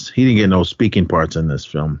recognized. He didn't get no speaking parts in this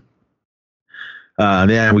film.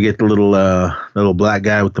 Yeah, we get the little black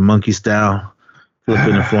guy with the monkey style,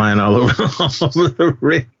 flipping and flying all over the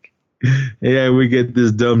ring. Yeah, we get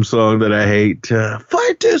this dumb song that I hate,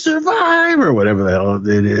 "Fight to Survive" or whatever the hell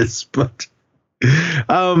it is. But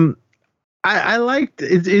I liked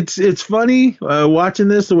it. It's funny watching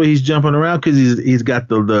this, the way he's jumping around, because he's got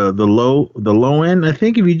the low end. I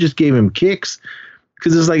think if you just gave him kicks,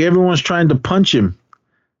 because it's like everyone's trying to punch him.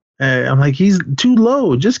 I'm like, he's too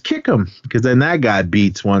low. Just kick him, because then that guy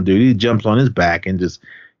beats one dude. He jumps on his back and just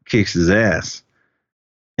kicks his ass.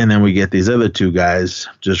 And then we get these other two guys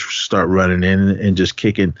just start running in and just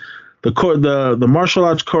kicking. The martial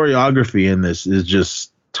arts choreography in this is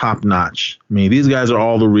just top notch. I mean, these guys are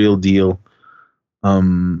all the real deal.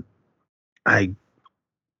 What's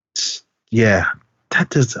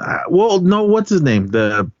his name?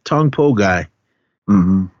 The Tong Po guy.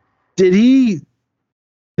 Mm-hmm.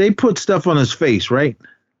 They put stuff on his face, right?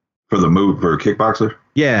 For the move for a kickboxer?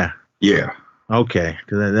 Yeah. Yeah. Okay.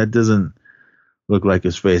 Because that doesn't look like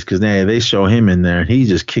his face. Because they show him in there and he's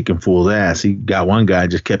just kicking fool's ass. He got one guy,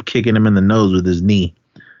 just kept kicking him in the nose with his knee.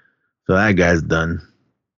 So that guy's done.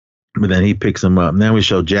 But then he picks him up. And then we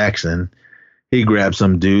show Jackson. He grabs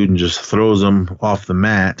some dude and just throws him off the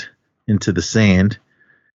mat into the sand.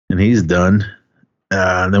 And he's done.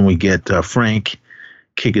 Then we get Frank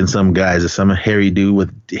kicking some guys, some hairy dude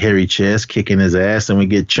with hairy chest, kicking his ass. And we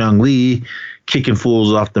get Chung Lee kicking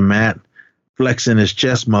fools off the mat, flexing his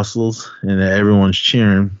chest muscles, and everyone's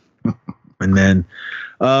cheering. And then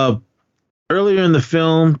earlier in the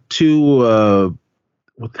film,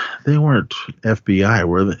 they weren't FBI,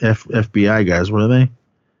 were the FBI guys, were they?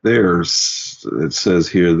 It says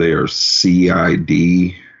here they are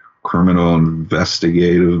CID, Criminal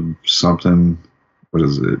Investigative something. What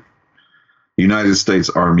is it? United States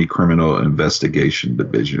Army Criminal Investigation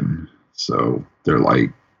Division. So they're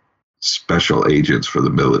like special agents for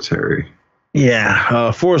the military.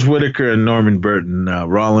 Yeah, Forrest Whitaker and Norman Burton,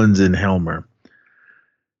 Rollins and Helmer.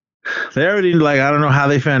 They already, I don't know how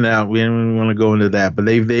they found out. We didn't even want to go into that, but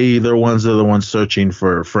they're the ones searching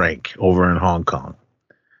for Frank over in Hong Kong.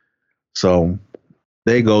 So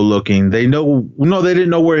they go looking. They didn't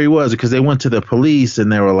know where he was, because they went to the police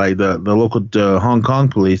and they were like the local Hong Kong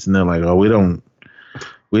police, and they're like, "Oh, we don't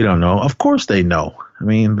know." Of course they know. I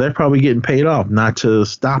mean, they're probably getting paid off not to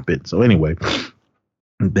stop it. So anyway,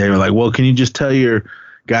 they were like, "Well, can you just tell your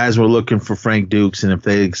guys we're looking for Frank Dukes, and if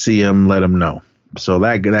they see him, let them know." So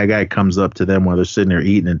that guy comes up to them while they're sitting there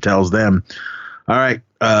eating and tells them, "All right,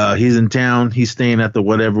 he's in town. He's staying at the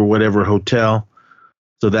whatever hotel."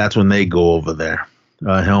 So that's when they go over there.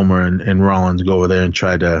 Helmer and Rollins go over there and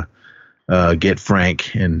try to get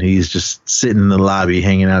Frank, and he's just sitting in the lobby,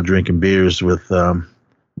 hanging out, drinking beers with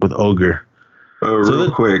Ogre.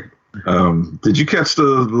 Real quick, did you catch the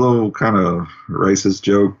little kind of racist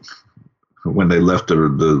joke when they left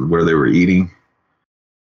the where they were eating?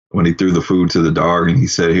 When he threw the food to the dog and he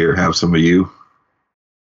said, "Here, have some of you."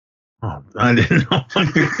 Oh, I didn't know.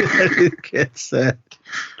 I didn't catch that.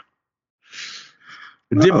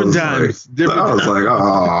 Different times. I was like,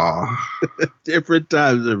 oh. Different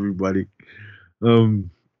times, everybody.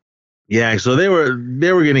 Yeah, so they were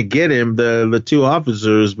gonna get him, the two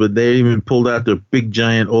officers, but they even pulled out their big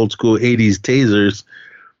giant old school 80s tasers.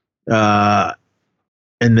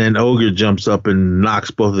 And then Ogre jumps up and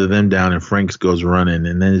knocks both of them down, and Franks goes running,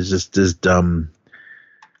 and then it's just this dumb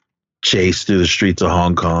chase through the streets of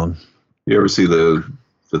Hong Kong. You ever see the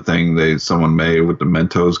thing someone made with the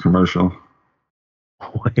Mentos commercial?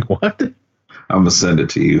 Wait, what? I'm gonna send it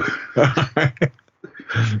to you.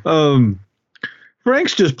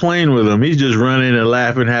 Frank's just playing with them. He's just running and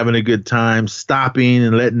laughing, having a good time, stopping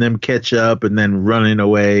and letting them catch up, and then running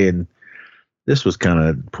away. And this was kind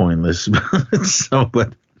of pointless.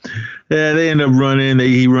 But yeah, they end up running.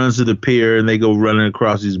 He runs to the pier, and they go running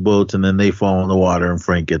across these boats, and then they fall in the water, and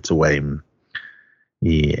Frank gets away.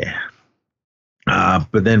 Yeah.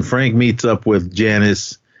 But then Frank meets up with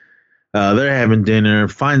Janice. They're having dinner,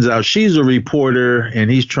 finds out she's a reporter,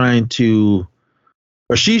 and she's trying to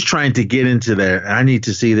get into there. I need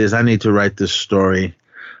to see this. I need to write this story.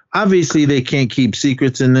 Obviously, they can't keep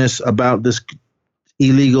secrets in this about this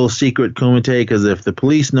illegal secret kumite, because if the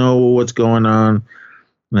police know what's going on,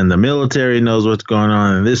 and the military knows what's going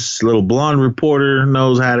on, and this little blonde reporter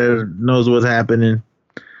knows what's happening.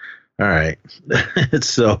 All right.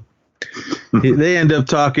 So they end up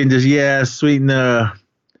talking, just sweet and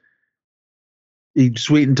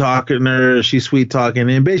talking her. She's sweet talking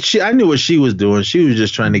him. But I knew what she was doing. She was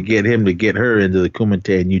just trying to get him to get her into the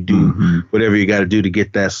kumite, and you do whatever you got to do to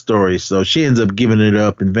get that story. So she ends up giving it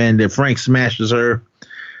up, and Frank smashes her.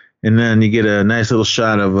 And then you get a nice little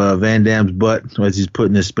shot of Van Damme's butt as he's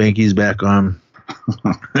putting his spankies back on.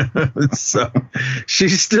 So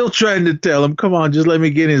she's still trying to tell him, come on, just let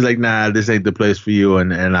me get in. He's like, nah, this ain't the place for you,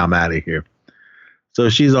 and I'm out of here. So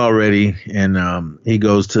she's all ready, and he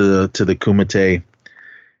goes to the kumite.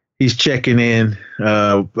 He's checking in.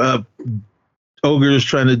 Ogre's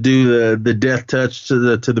trying to do the death touch to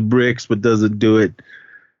the bricks, but doesn't do it.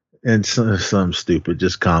 And some stupid,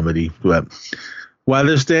 just comedy. But while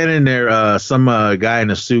they're standing there, some guy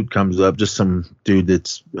in a suit comes up, just some dude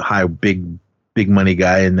that's big money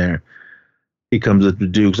guy in there. He comes up to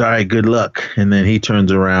Dukes, all right, good luck. And then he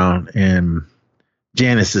turns around, and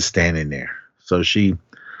Janice is standing there. So she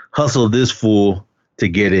hustled this fool to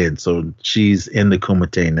get in. So she's in the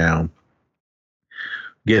kumite now.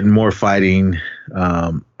 Getting more fighting.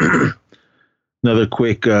 Another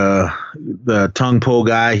quick, the Tung Po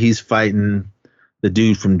guy, he's fighting the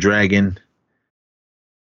dude from Dragon.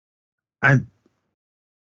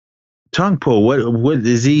 Tung Po, what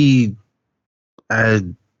is he?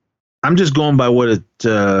 I'm just going by what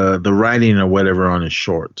the writing or whatever on his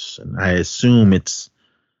shorts, and I assume it's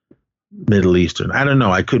Middle Eastern. I don't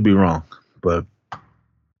know. I could be wrong, but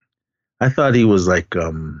I thought he was like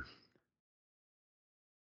not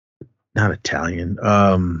Italian.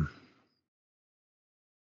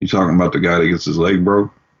 You talking about the guy that gets his leg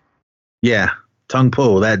broke? Yeah, Tung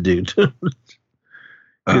Po, that dude.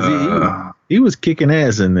 Because he was kicking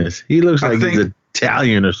ass in this. He looks like he's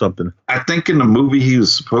Italian or something. I think in the movie he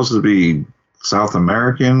was supposed to be South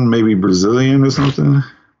American, maybe Brazilian or something.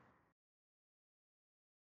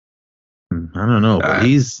 I don't know, but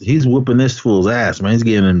he's whooping this fool's ass, man. He's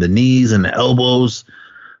getting him the knees and the elbows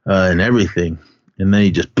and everything, and then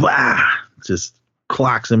he just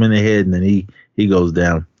clocks him in the head, and then he goes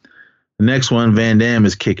down. The next one, Van Damme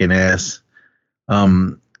is kicking ass.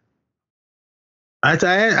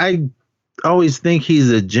 I always think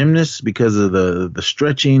he's a gymnast because of the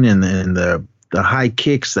stretching and the high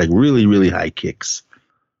kicks, like really, really high kicks.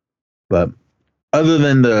 But other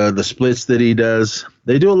than the splits that he does,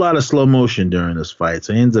 they do a lot of slow motion during this fight.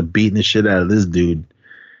 So he ends up beating the shit out of this dude,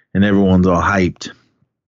 and everyone's all hyped.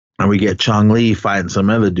 And we get Chong Li fighting some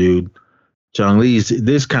other dude. Chong Li's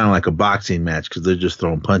this kind of like a boxing match because they're just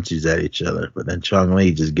throwing punches at each other. But then Chong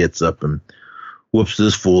Li just gets up and whoops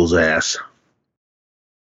this fool's ass.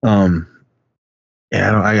 I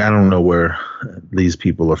don't know where these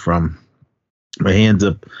people are from, but he ends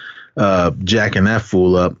up jacking that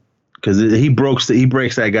fool up because he breaks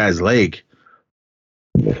that guy's leg.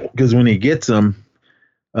 Because when he gets him,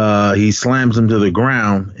 he slams him to the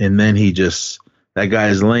ground, and then that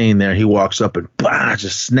guy's laying there. He walks up and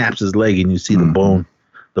just snaps his leg, and you see the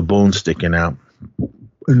bone sticking out,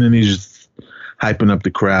 and then he's just hyping up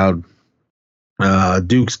the crowd.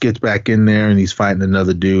 Dukes gets back in there, and he's fighting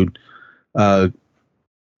another dude.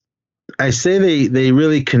 I say they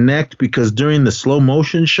really connect because during the slow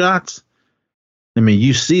motion shots, I mean,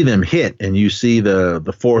 you see them hit, and you see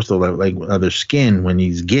the force of their skin when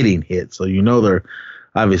he's getting hit, so you know they're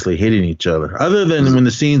obviously hitting each other. Other than when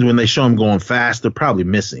they show them going fast, they're probably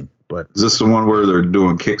missing. But is this the one where they're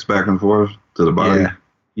doing kicks back and forth to the body?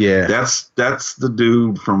 Yeah. That's the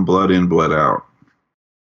dude from Blood In, Blood Out.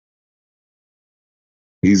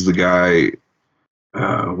 He's the guy.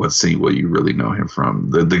 Let's see what you really know him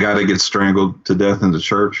from. The guy that gets strangled to death in the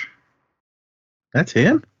church. That's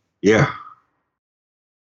him? Yeah.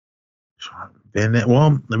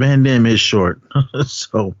 The Van Damme is short.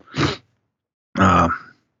 So that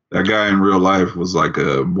guy in real life was like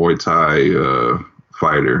a Muay Thai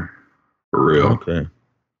fighter. For real. Okay.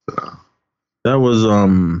 So. That was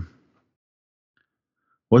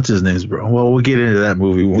what's his name, bro? Well, we'll get into that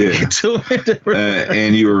movie when we get to it.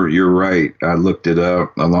 And you're right. I looked it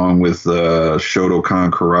up. Along with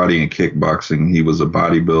Shotokan karate and kickboxing, he was a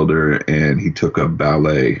bodybuilder, and he took up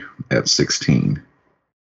ballet at 16.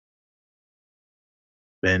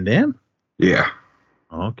 Van Damme? Yeah.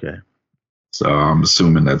 Okay. So I'm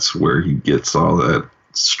assuming that's where he gets all that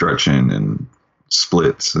stretching and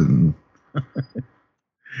splits and.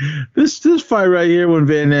 This fight right here when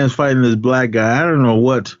Van Damme's fighting this black guy, I don't know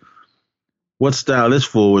what style this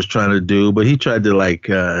fool was trying to do, but he tried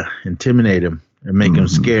to intimidate him. and make him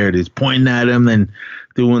scared. He's pointing at him and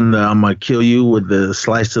doing the "I'm gonna kill you" with the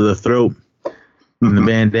slice to the throat. And the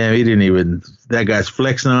Van Damme, that guy's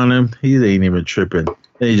flexing on him. He ain't even tripping.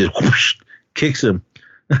 And he just whoosh, kicks him,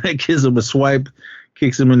 gives him a swipe,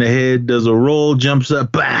 kicks him in the head, does a roll, jumps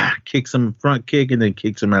up, bah, kicks him front kick, and then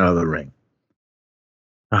kicks him out of the ring.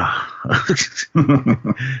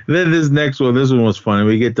 Then this next one, this one was funny.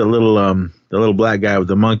 We get the little black guy with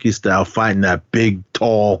the monkey style fighting that big,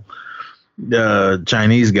 tall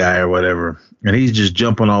Chinese guy or whatever, and he's just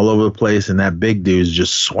jumping all over the place, and that big dude's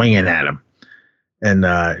just swinging at him, and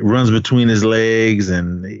runs between his legs,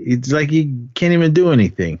 and it's like he can't even do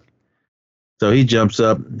anything. So he jumps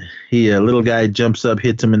up. Little guy jumps up,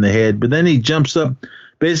 hits him in the head, but then he jumps up,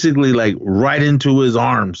 basically like right into his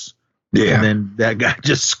arms. Yeah. And then that guy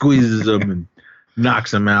just squeezes him and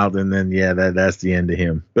knocks him out, and then that's the end of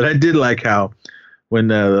him. But I did like how when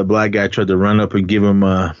the black guy tried to run up and give him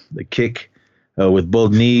the kick with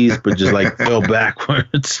both knees, but just like fell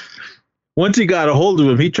backwards. Once he got a hold of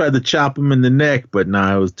him, he tried to chop him in the neck, but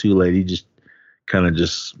it was too late. He just kind of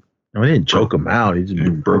he didn't choke him out. He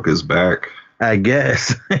just broke his back, I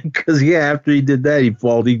guess, because after he did that, he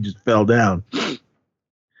just fell down.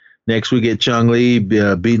 Next, we get Chung Li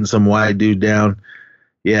beating some white dude down.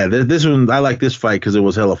 Yeah, this one, I like this fight because it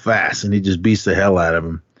was hella fast, and he just beats the hell out of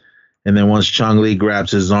him. And then once Chung Li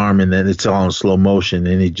grabs his arm, and then it's all in slow motion,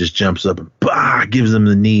 and he just jumps up and gives him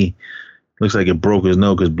the knee. Looks like it broke his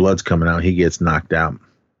nose because blood's coming out. He gets knocked out.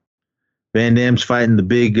 Van Damme's fighting the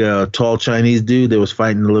big, tall Chinese dude that was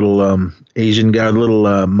fighting the little Asian guy,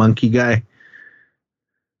 little monkey guy.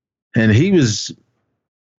 And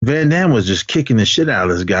Van Damme was just kicking the shit out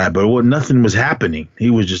of this guy, but nothing was happening. He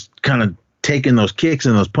was just kind of taking those kicks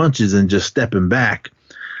and those punches and just stepping back.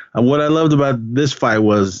 What I loved about this fight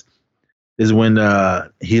is when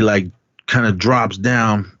he like kind of drops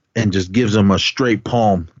down and just gives him a straight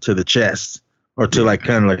palm to the chest, or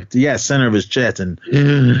to center of his chest, and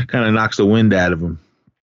kind of knocks the wind out of him.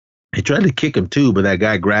 He tried to kick him too, but that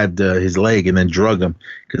guy grabbed his leg and then drug him,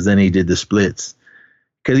 because then he did the splits.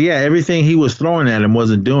 Because, everything he was throwing at him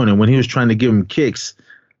wasn't doing it. When he was trying to give him kicks,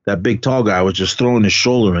 that big tall guy was just throwing his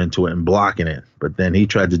shoulder into it and blocking it. But then he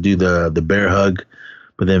tried to do the bear hug.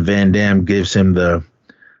 But then Van Damme gives him a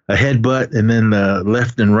headbutt, and then the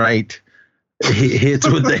left and right hits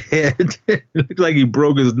with the head. It looked like he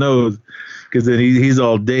broke his nose, because then he's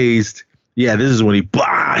all dazed. Yeah, this is when he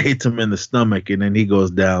hits him in the stomach, and then he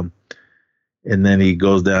goes down. And then he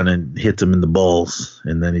goes down and hits him in the balls,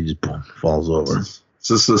 and then he just falls over. Is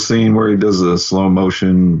this the scene where he does a slow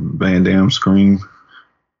motion Van Damme scream?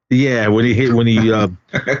 Yeah, when he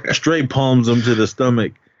straight palms him to the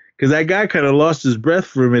stomach, because that guy kind of lost his breath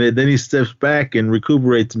for a minute. Then he steps back and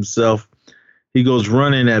recuperates himself. He goes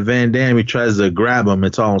running at Van Damme. He tries to grab him.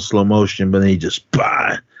 It's all in slow motion, but then he just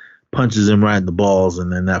punches him right in the balls,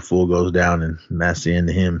 and then that fool goes down, and that's the end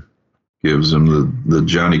of him. Gives him the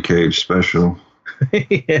Johnny Cage special.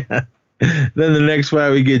 Yeah. Then the next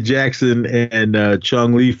fight, we get Jackson and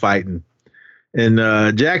Chung Li fighting. And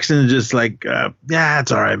Jackson's just like,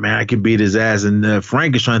 it's all right, man. I can beat his ass. And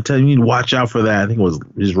Frank is trying to tell him, you need to watch out for that. I think it was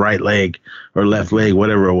his right leg or left leg,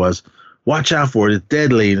 whatever it was. Watch out for it. It's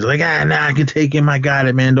deadly. And he's like, I can take him. I got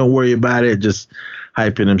it, man. Don't worry about it. Just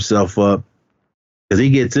hyping himself up. Because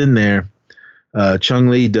he gets in there. Chung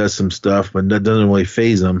Li does some stuff, but that doesn't really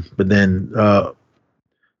faze him. But then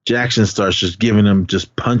Jackson starts just giving him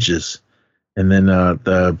just punches. And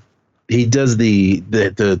then he does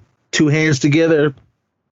the two hands together,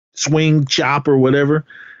 swing, chop, or whatever,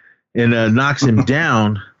 and knocks him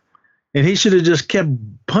down. And he should have just kept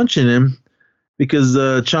punching him, because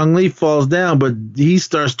Chung Li falls down, but he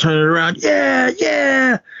starts turning around.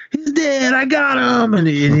 Yeah, he's dead. I got him. And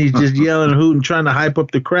he's just yelling and hooting, trying to hype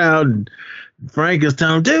up the crowd. And Frank is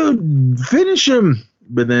telling him, dude, finish him.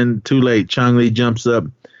 But then too late. Chung Li jumps up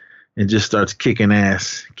and just starts kicking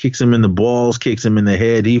ass. Kicks him in the balls, kicks him in the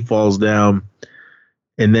head. He falls down.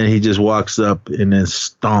 And then he just walks up and then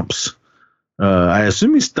stomps. I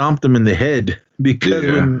assume he stomped him in the head, because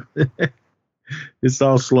when it's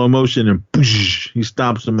all slow motion, and he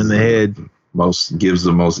stomps him in the head. Gives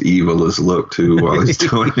the most evilest look too while he's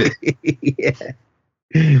doing it.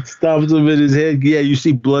 Stomps him in his head. Yeah, you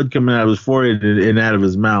see blood coming out of his forehead and out of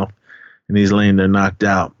his mouth, and he's laying there knocked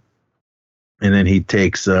out. And then he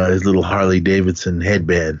takes his little Harley Davidson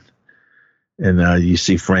headband, and you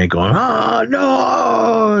see Frank going, "Oh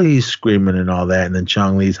no!" He's screaming and all that, and then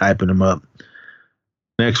Chung Li's hyping him up.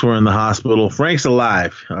 Next, we're in the hospital. Frank's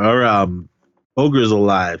alive, or Ogre's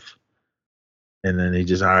alive, and then he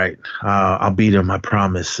just, all right, I'll beat him, I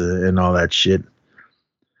promise, and all that shit.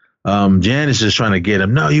 Janice is trying to get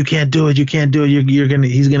him. No, you can't do it. You can't do it.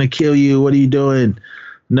 He's gonna kill you. What are you doing?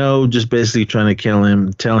 No, just basically trying to kill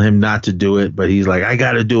him, tell him not to do it. But he's like, I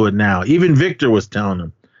got to do it now. Even Victor was telling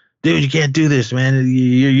him, dude, you can't do this, man.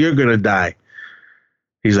 You're gonna die.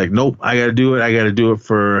 He's like, nope, I got to do it. I got to do it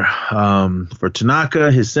for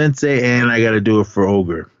Tanaka, his sensei, and I got to do it for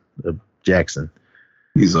Ogre Jackson.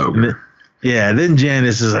 He's Ogre. Then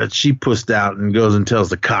Janice is like, she pushed out and goes and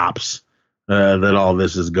tells the cops that all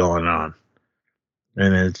this is going on.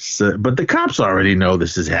 And it's but the cops already know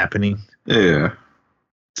this is happening. Yeah.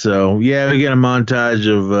 So, we get a montage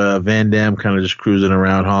of Van Damme kind of just cruising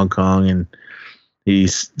around Hong Kong, and he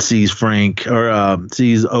sees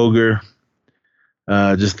sees Ogre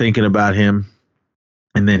just thinking about him.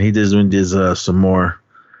 And then he does some more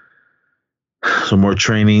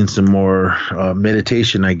training, some more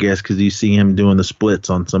meditation, I guess, because you see him doing the splits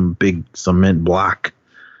on some big cement block.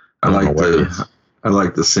 I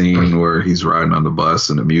like the scene where he's riding on the bus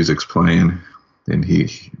and the music's playing, and he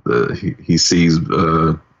sees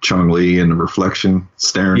Chung Lee in the reflection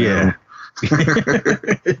staring at him.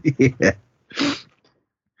 Yeah.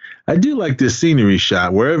 I do like this scenery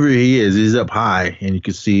shot. Wherever he is, he's up high, and you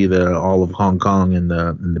can see all of Hong Kong and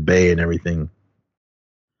the bay and everything.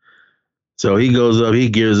 So he goes up, he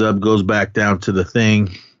gears up, goes back down to the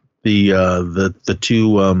thing. The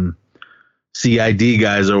two CID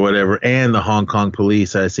guys or whatever, and the Hong Kong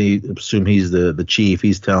police. Assume he's the chief.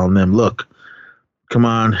 He's telling them, look, come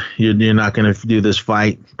on, you're not going to do this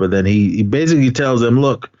fight. But then he basically tells them,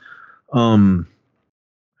 look,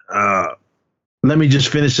 let me just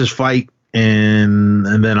finish this fight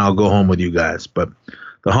and then I'll go home with you guys. But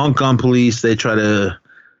the Hong Kong police, they try to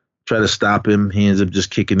stop him. He ends up just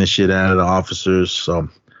kicking the shit out of the officers. So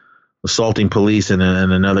assaulting police in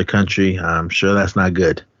another country, I'm sure that's not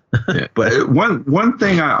good. Yeah. But one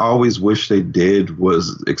thing I always wish they did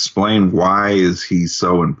was explain why is he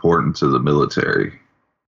so important to the military.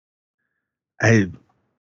 I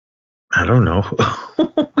don't know.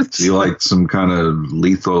 Is he like some kind of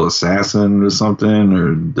lethal assassin or something,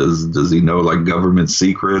 or does he know like government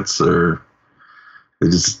secrets, or they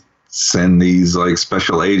just send these like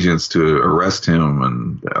special agents to arrest him,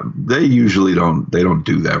 and they usually don't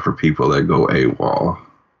do that for people that go AWOL.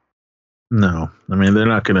 No, I mean, they're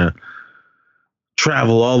not going to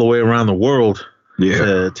travel all the way around the world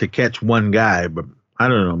to catch one guy. But I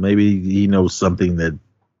don't know. Maybe he knows something that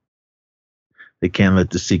they can't let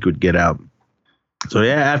the secret get out. So,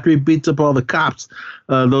 after he beats up all the cops,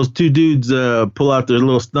 those two dudes pull out their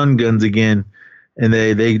little stun guns again, and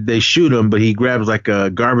they shoot him, but he grabs like a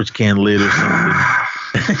garbage can lid or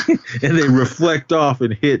something. And they reflect off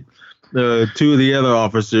and hit two of the other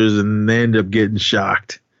officers, and they end up getting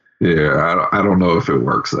shocked. Yeah, I don't know if it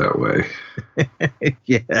works that way.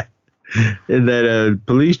 Yeah. And that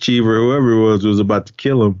police chief or whoever it was about to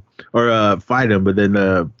kill him or fight him, but then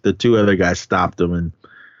the two other guys stopped him, and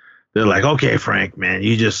they're like, okay, Frank, man,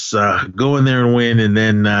 you just go in there and win, and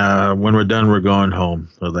then when we're done, we're going home.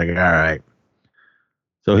 So I was like, all right.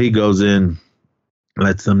 So he goes in,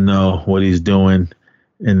 lets them know what he's doing,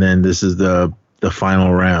 and then this is the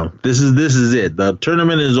final round. This is it. The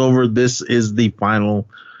tournament is over. This is the final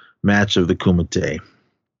match of the Kumite.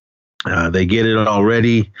 They get it all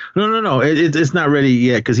ready. No. It's not ready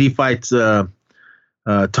yet because he fights Tong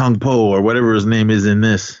Po or whatever his name is in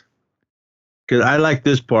this. Because I like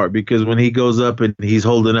this part because when he goes up and he's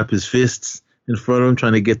holding up his fists in front of him,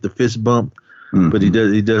 trying to get the fist bump, but he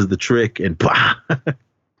does the trick and bah!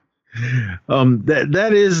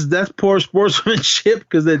 That's poor sportsmanship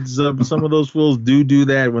because some of those fools do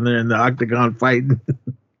that when they're in the octagon fighting.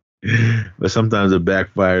 But sometimes it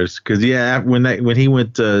backfires because when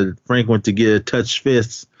Frank went to touch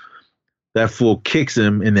fists, that fool kicks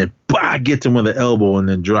him and then gets him with an elbow and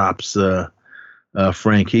then drops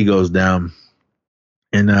Frank. He goes down,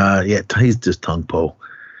 and he's just tongue po.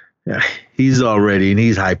 Yeah, he's all ready and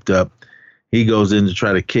he's hyped up. He goes in to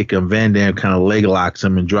try to kick him. Van Damme kind of leg locks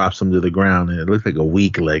him and drops him to the ground, and it looks like a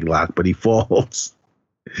weak leg lock, but he falls.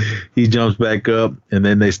 He jumps back up, and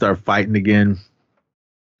then they start fighting again.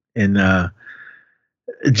 And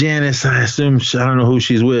Janice, I assume, I don't know who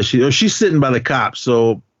she's with. She's sitting by the cops.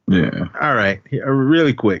 So, yeah. All right,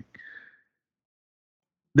 really quick.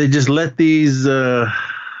 They just let these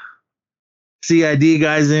CID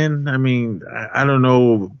guys in. I mean, I don't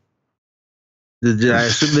know. I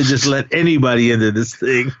assume they just let anybody into this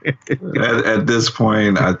thing. At this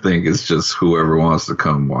point, I think it's just whoever wants to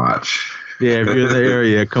come watch. Yeah, if you're there,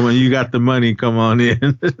 yeah, come on. You got the money. Come on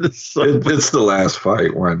in. It's the last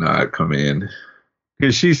fight. Why not come in?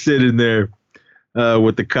 Because she's sitting there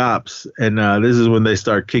with the cops, and this is when they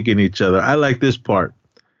start kicking each other. I like this part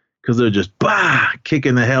because they're just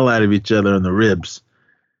kicking the hell out of each other in the ribs.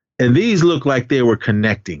 And these look like they were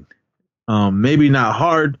connecting. Maybe not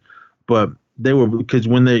hard, but they were, because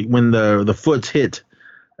when the foots hit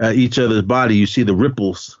each other's body, you see the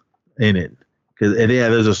ripples in it.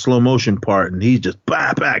 There's a slow motion part, and he's just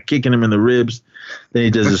kicking him in the ribs. Then he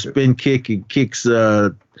does a spin kick and kicks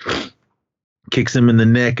him in the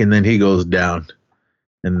neck, and then he goes down.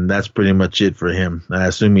 And that's pretty much it for him. I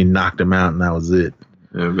assume he knocked him out, and that was it.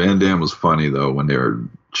 Yeah, Van Damme was funny, though, when they were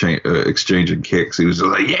exchanging kicks. He was just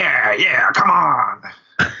like, yeah, come on.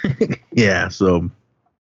 Yeah, so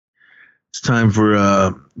it's time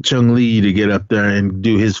for Chung Lee to get up there and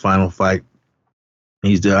do his final fight.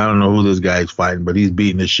 I don't know who this guy's fighting, but he's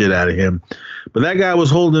beating the shit out of him. But that guy was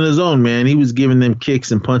holding his own, man. He was giving them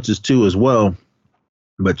kicks and punches too as well.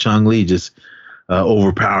 But Chung Lee just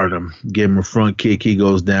overpowered him, gave him a front kick. He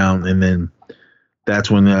goes down, and then that's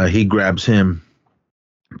when he grabs him,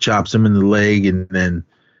 chops him in the leg, and then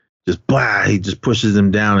he just pushes him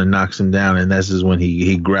down and knocks him down. And this is when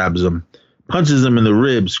he grabs him, punches him in the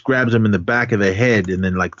ribs, grabs him in the back of the head, and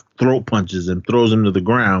then like throat punches him, throws him to the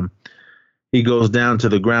ground. He goes down to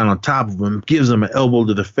the ground on top of him, gives him an elbow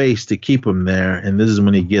to the face to keep him there. And this is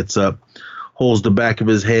when he gets up, holds the back of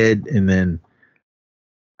his head, and then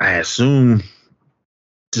I assume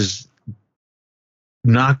just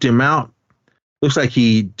knocked him out. Looks like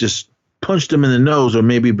he just punched him in the nose or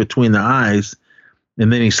maybe between the eyes,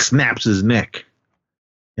 and then he snaps his neck.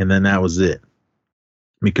 And then that was it.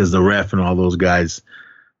 Because the ref and all those guys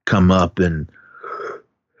come up, and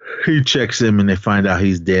he checks him, and they find out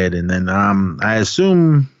he's dead. And then I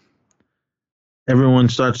assume everyone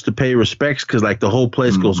starts to pay respects, because like the whole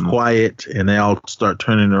place goes quiet, and they all start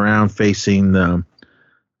turning around facing that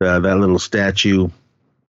little statue.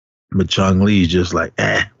 But Chung Lee's just like,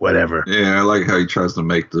 whatever. Yeah, I like how he tries to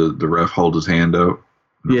make the ref hold his hand up.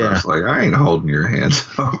 It's like, I ain't holding your hands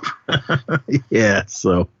up. Yeah,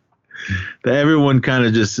 so everyone kind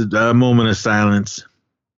of just a moment of silence.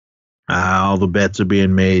 All the bets are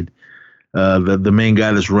being made. The main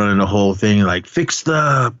guy that's running the whole thing, like, fix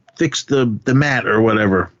the mat or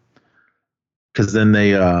whatever. Because then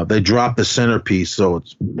they drop the centerpiece, so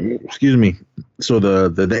it's so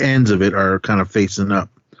the ends of it are kind of facing up,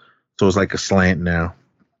 so it's like a slant now.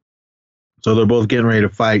 So they're both getting ready to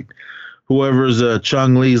fight. Whoever's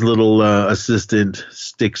Chung Lee's little assistant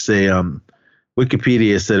sticks a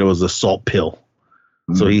Wikipedia said it was a salt pill.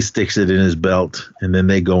 So he sticks it in his belt, and then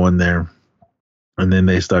they go in there, and then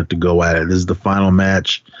they start to go at it. This is the final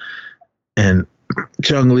match, and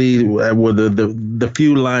Chung Lee, with the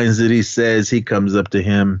few lines that he says, he comes up to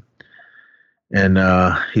him, and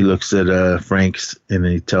he looks at Franks, and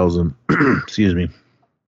he tells him, excuse me,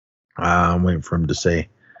 I'm waiting for him to say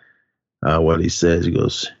what he says. He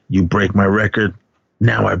goes, "You break my record,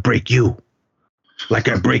 now I break you, like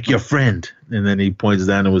I break your friend." And then he points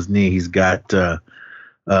down to his knee. He's got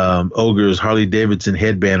Ogre's Harley Davidson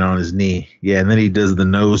headband on his knee. Yeah, and then he does the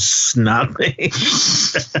nose snot thing.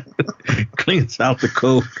 Cleans out the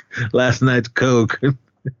Coke, last night's Coke.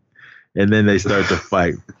 And then they start to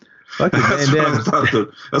fight. That's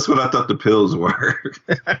what I thought the pills were.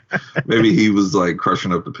 Maybe he was like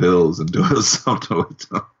crushing up the pills and doing something with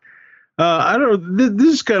them. I don't.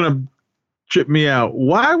 This kind of tripped me out.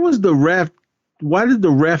 Why did the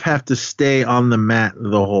ref have to stay on the mat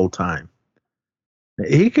the whole time?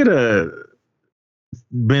 He could have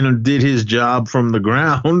did his job from the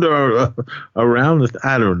ground or around.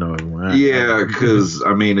 I don't know. Yeah, because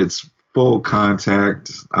I mean it's full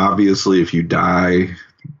contact. Obviously, if you die,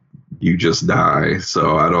 you just die.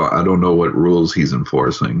 So I don't know what rules he's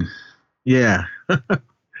enforcing. Yeah,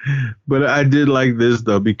 but I did like this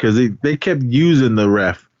though, because they kept using the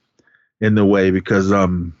ref in the way, because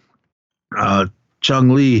Chung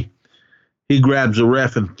Lee, he grabs a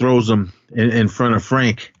ref and throws him in front of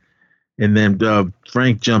Frank, and then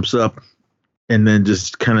Frank jumps up and then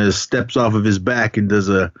just kind of steps off of his back and does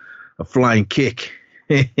a flying kick.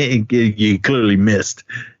 He clearly missed,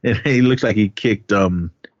 and he looks like he kicked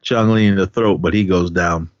Chung Lee in the throat, but he goes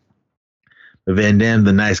down. But Van Damme,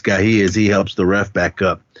 the nice guy he is, he helps the ref back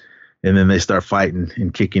up, and then they start fighting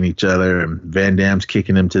and kicking each other, and Van Damme's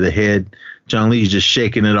kicking him to the head. Chung Lee's just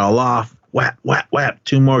shaking it all off. Whap, whap, whap.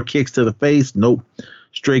 2 more kicks to the face. Nope.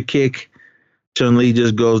 Straight kick. Chung Lee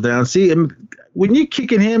just goes down. See, when you're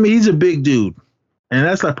kicking him, he's a big dude. And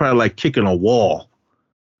that's probably like kicking a wall,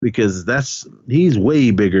 because he's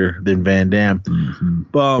way bigger than Van Damme.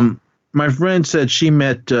 Mm-hmm. My friend said she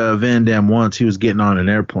met Van Damme once. He was getting on an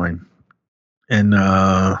airplane. And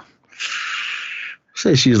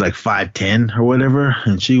say she was like 5'10" or whatever.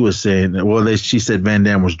 And she was saying, she said Van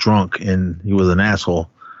Damme was drunk and he was an asshole.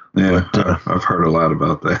 Yeah, but, I've heard a lot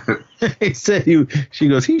about that. He said she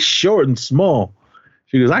goes, he's short and small.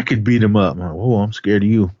 She goes, I could beat him up. I'm like, oh, I'm scared of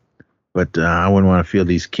you. But I wouldn't want to feel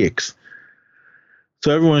these kicks.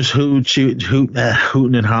 So everyone's hooting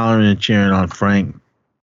and hollering and cheering on Frank.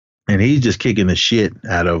 And he's just kicking the shit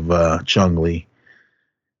out of Chung Lee.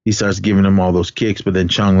 He starts giving him all those kicks, but then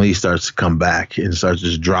Chung Lee starts to come back and starts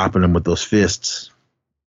just dropping him with those fists.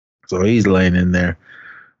 So he's laying in there.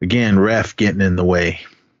 Again, ref getting in the way.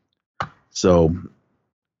 So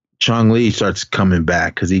Chung Lee starts coming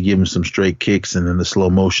back because he gives him some straight kicks, and then the slow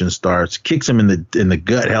motion starts. Kicks him in the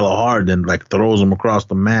gut hella hard, then like throws him across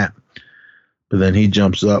the mat. But then he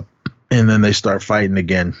jumps up, and then they start fighting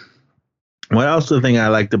again. What else the thing I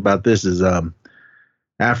liked about this is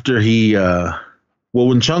after he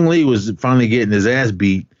when Chung Lee was finally getting his ass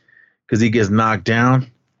beat because he gets knocked down,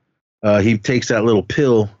 he takes that little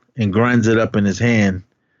pill and grinds it up in his hand,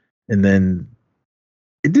 and then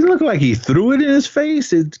it didn't look like he threw it in his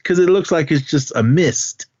face because it looks like it's just a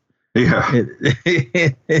mist. Yeah.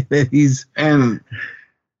 And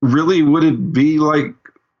really, would it be like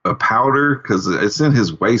a powder? Because it's in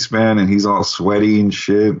his waistband and he's all sweaty and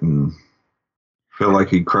shit, and feel like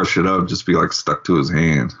he'd crush it up, just be like stuck to his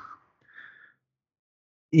hand.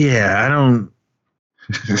 Yeah, I don't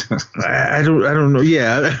know.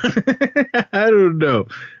 Yeah, I don't know.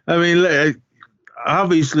 I mean,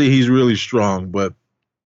 obviously he's really strong, but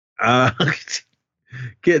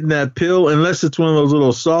getting that pill, unless it's one of those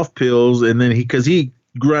little soft pills, and then because he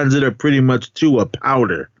grinds it up pretty much to a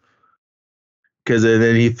powder, because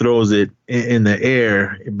then he throws it in the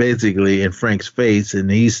air, basically in Frank's face, and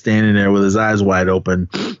he's standing there with his eyes wide open,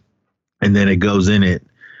 and then it goes in it,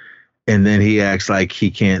 and then he acts like he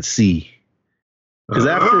can't see. Because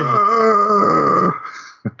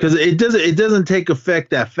it doesn't take effect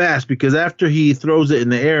that fast, because after he throws it in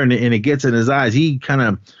the air and it gets in his eyes, he kind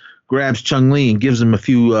of grabs Chung Lee and gives him a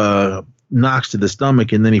few knocks to the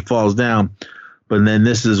stomach, and then he falls down. But then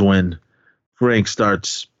this is when Frank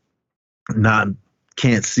starts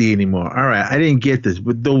can't see anymore. All right, I didn't get this,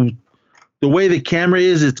 but the way the camera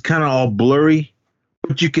is, it's kind of all blurry,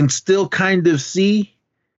 but you can still kind of see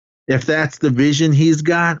if that's the vision he's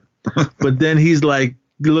got. But then he's like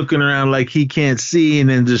looking around like he can't see, and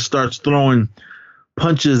then just starts throwing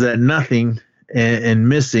punches at nothing and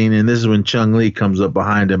missing. And this is when Chung Lee comes up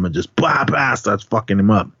behind him and just starts fucking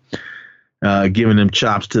him up, giving him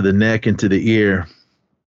chops to the neck and to the ear.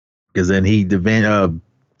 Because then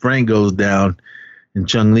Frank goes down, and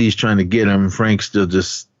Chung Lee's trying to get him. Frank's still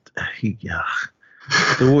just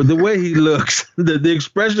the way he looks, the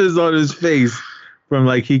expressions on his face from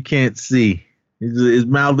like he can't see. His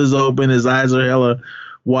mouth is open, his eyes are hella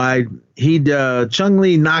wide. Chung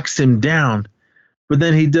Lee knocks him down, but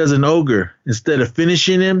then he does an ogre. Instead of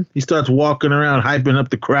finishing him, he starts walking around hyping up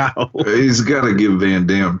the crowd. He's got to give Van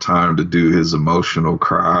Damme time to do his emotional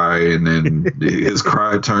cry, and then his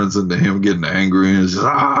cry turns into him getting angry and it's just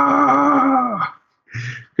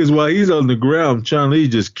Because while he's on the ground, Chung Lee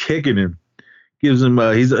just kicking him, gives him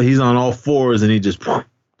he's on all fours, and he just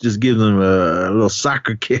gives him a little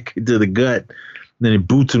soccer kick to the gut. Then he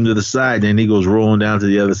boots him to the side, and he goes rolling down to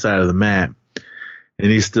the other side of the mat.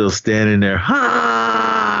 And he's still standing there,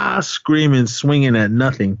 screaming, swinging at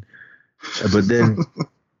nothing. But then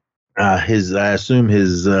I assume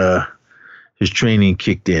his training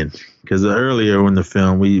kicked in, because earlier in the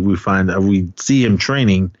film we find that we see him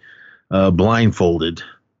training blindfolded.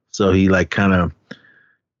 So he like kind of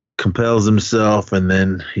compels himself, and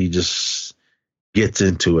then he just gets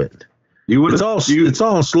into it. It's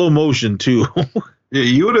all in slow motion too. Yeah,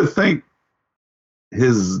 you would have think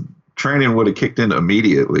his training would have kicked in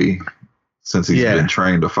immediately, since he's been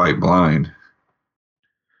trained to fight blind.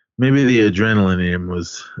 Maybe the adrenaline in him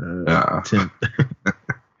was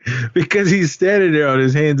because he's standing there on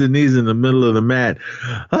his hands and knees in the middle of the mat,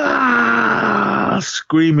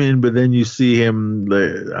 screaming. But then you see him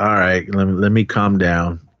like, all right, let me calm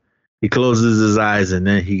down. He closes his eyes, and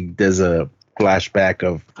then he does a flashback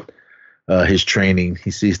of his training.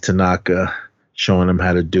 He sees Tanaka showing him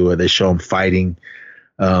how to do it. They show him fighting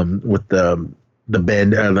with the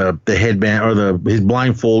band, the headband, or he's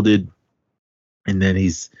blindfolded, and then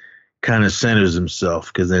he's kind of centers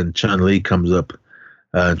himself, because then Chung Lee comes up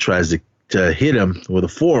and tries to hit him with a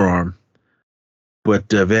forearm,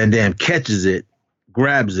 but Van Damme catches it,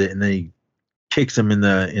 grabs it, and then he kicks him in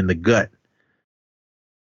the gut.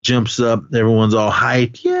 Jumps up, everyone's all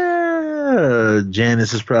hyped. Yeah,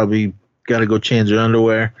 Janice has probably got to go change her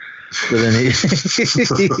underwear. But then she's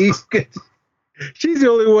the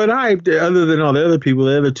only one hyped, other than all the other people.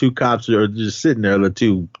 The other two cops are just sitting there, the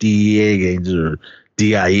two DEA agents or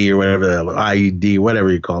DIE or whatever, IED,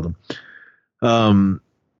 whatever you called him.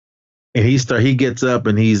 And he gets up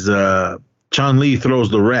and he's Chun Li throws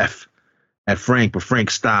the ref at Frank, but Frank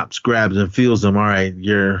stops, grabs him, feels him. All right,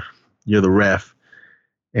 you're the ref,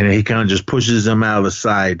 and he kind of just pushes him out of the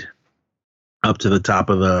side up to the top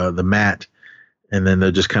of the mat, and then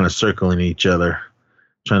they're just kind of circling each other,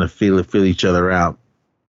 trying to feel each other out.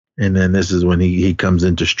 And then this is when he comes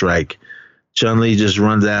in to strike. Chun Li just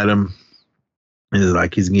runs at him, and it's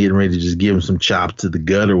like he's getting ready to just give him some chops to the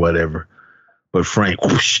gut or whatever. But Frank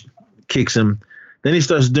whoosh, kicks him. Then he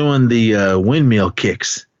starts doing the windmill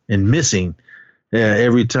kicks and missing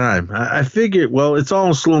every time. I figured, well, it's all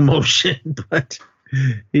in slow motion, but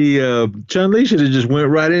Chun Li should have just went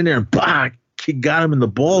right in there and got him in the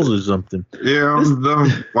balls or something. Yeah,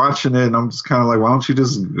 I'm watching it, and I'm just kind of like, why don't you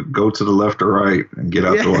just go to the left or right and get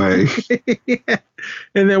out the way? Yeah.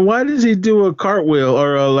 And then why does he do a cartwheel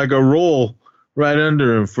or like a roll right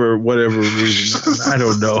under him for whatever reason? I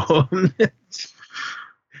don't know.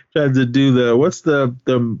 Tried to do what's the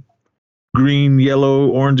green, yellow,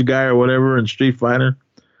 orange guy or whatever in Street Fighter?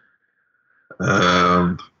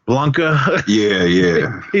 Blanca.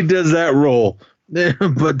 Yeah. He does that roll,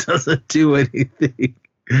 but doesn't do anything.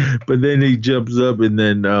 But then he jumps up, and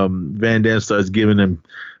then Van Damme starts giving him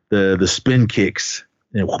the spin kicks,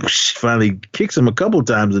 and whoosh, finally kicks him a couple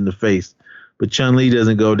times in the face. But Chun Li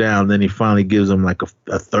doesn't go down. Then he finally gives him like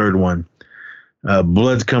a third one.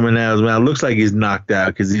 Blood's coming out of his mouth. Looks like he's knocked out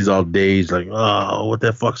because he's all dazed, like, oh, what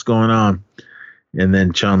the fuck's going on? And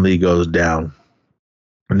then Chun Li goes down.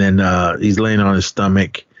 And then he's laying on his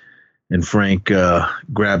stomach, and Frank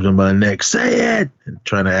grabs him by the neck. Say it! And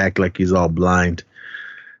trying to act like he's all blind.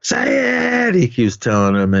 Say it! He keeps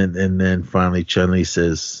telling him, and then finally Chun Li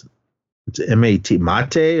says, it's M-A-T,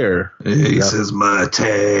 mate, or? He says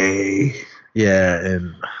mate. Yeah,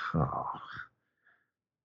 and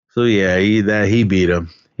so yeah, he beat him.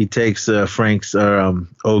 He takes Frank's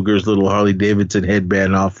Ogre's little Harley Davidson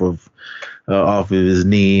headband off of his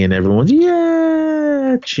knee, and everyone's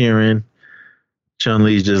cheering. Chun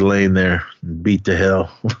Li's just laying there, beat to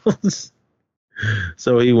hell.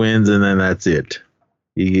 So he wins, and then that's it.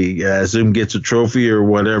 He I assume gets a trophy or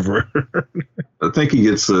whatever. I think he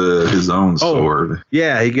gets his own sword.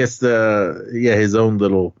 Yeah, he gets his own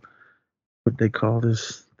little, what they call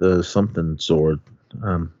this, the something sword.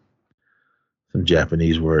 Some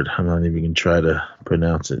Japanese word. I'm not even gonna try to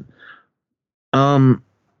pronounce it.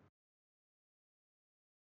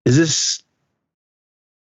 Is this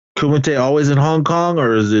Kumite always in Hong Kong,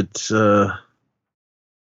 or is it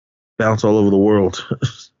bounce all over the world?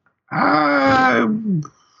 I don't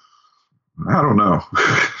know.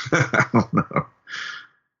 I don't know.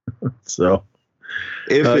 So,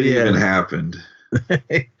 if it even happened.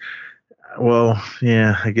 Well,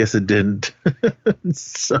 yeah, I guess it didn't.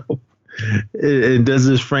 So, and does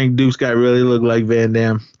this Frank Dukes guy really look like Van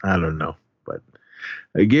Damme? I don't know, but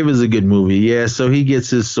give us a good movie. Yeah, so he gets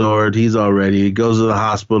his sword. He's all ready. He goes to the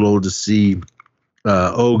hospital to see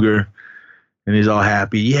Ogre, and he's all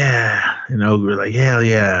happy. Yeah, and Ogre's like, hell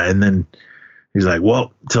yeah. And then he's like,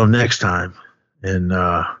 well, till next time, and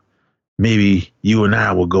maybe you and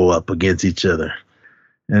I will go up against each other.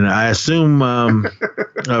 And I assume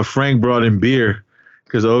Frank brought in beer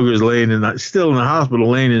because Ogre's still in the hospital,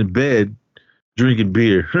 laying in bed, drinking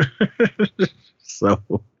beer. So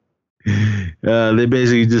they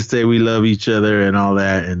basically just say we love each other and all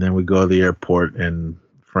that, and then we go to the airport, and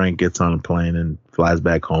Frank gets on a plane and flies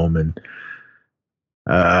back home, and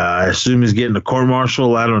I assume he's getting a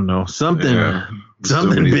court-martial. I don't know. Something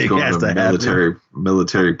big has to happen.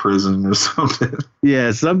 Military prison or something.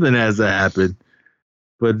 Yeah, something has to happen.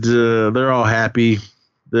 But they're all happy.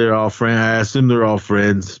 They're all friends. I assume they're all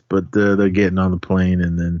friends, but they're getting on the plane,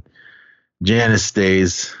 and then Janice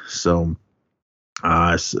stays. So,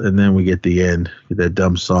 and then we get the end. Get that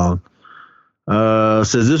dumb song.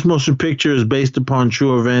 Says this motion picture is based upon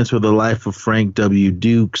true events with the life of Frank W.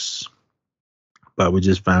 Dukes. But we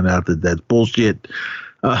just found out that that's bullshit.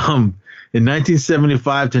 In 1975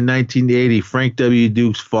 to 1980, Frank W.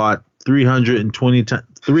 Dukes fought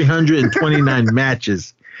 329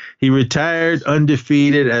 matches. He retired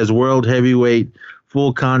undefeated as world heavyweight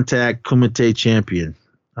full contact Kumite champion.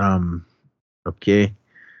 Okay.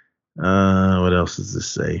 What else does this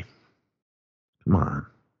say? Come on.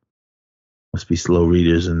 Must be slow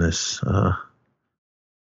readers in this. There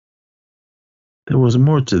was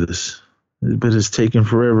more to this, but it's taken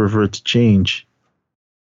forever for it to change.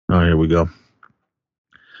 Oh, here we go.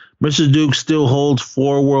 Mr. Duke still holds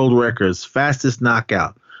 4 world records. Fastest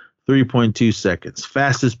knockout, 3.2 seconds.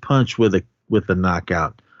 Fastest punch with a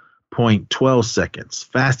knockout, 0.12 seconds.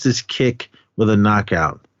 Fastest kick with a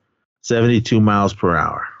knockout, 72 miles per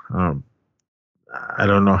hour. I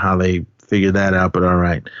don't know how they figured that out, but all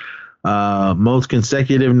right. Most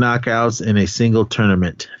consecutive knockouts in a single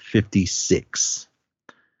tournament, 56.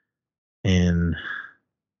 And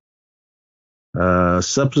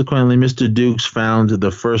subsequently, Mr. Dukes found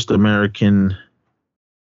the first American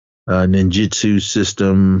ninjutsu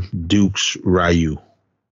system, Dukes Ryu.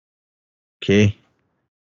 Okay,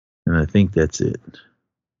 and I think that's it.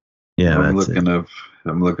 Yeah, I'm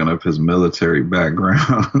looking up his military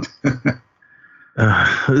background.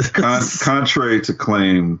 Contrary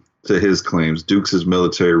to his claims, Dukes'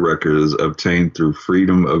 military records obtained through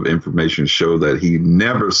Freedom of Information show that he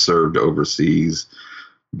never served overseas,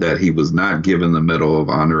 that he was not given the Medal of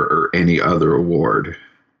Honor or any other award.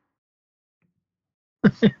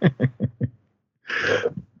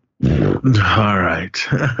 All right.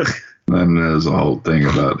 And there's a whole thing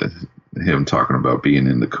about him talking about being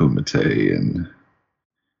in the Kumite and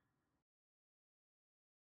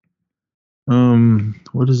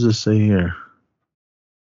what does this say here?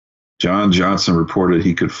 John Johnson reported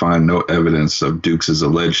he could find no evidence of Dukes'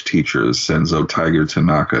 alleged teacher, Senzo Tiger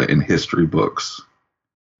Tanaka, in history books.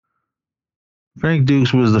 Frank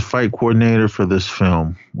Dukes was the fight coordinator for this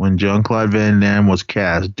film. When Jean-Claude Van Damme was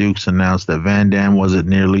cast, Dukes announced that Van Damme wasn't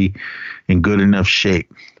nearly in good enough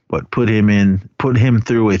shape, but put him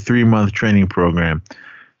through a 3-month training program.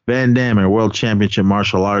 Van Damme, a world championship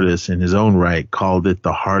martial artist in his own right, called it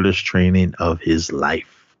the hardest training of his life.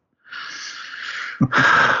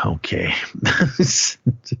 Okay.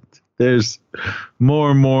 There's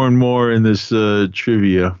more and more and more in this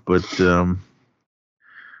trivia, but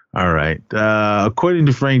all right. According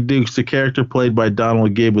to Frank Dukes, the character played by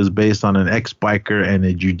Donald Gibb was based on an ex-biker and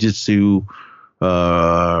a jiu-jitsu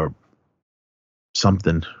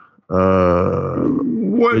something.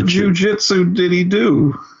 What jiu-jitsu did he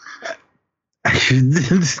do?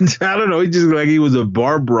 I don't know. He just like he was a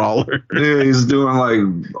bar brawler. Yeah, he's doing like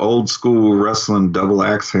old school wrestling double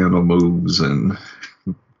axe handle moves, and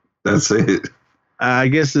that's it. I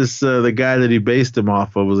guess this the guy that he based him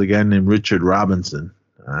off of was a guy named Richard Robinson.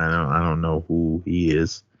 I don't know who he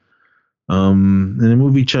is. In the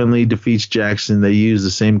movie, Chun-Li defeats Jackson. They use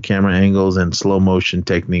the same camera angles and slow motion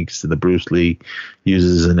techniques that Bruce Lee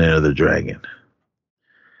uses in Enter the Dragon.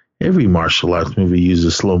 Every martial arts movie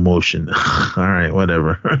uses slow motion. All right,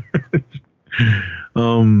 whatever.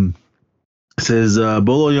 It says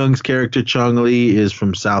Bolo Young's character Chong-Li is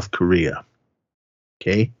from South Korea.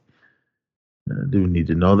 Okay. Do we need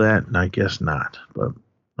to know that? I guess not. But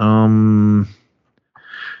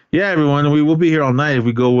yeah, everyone, we will be here all night if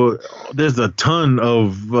we go. There's a ton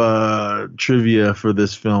of trivia for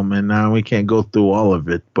this film, and now we can't go through all of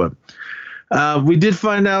it. But we did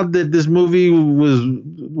find out that this movie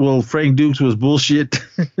was, Frank Dukes was bullshit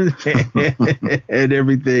and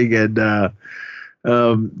everything, and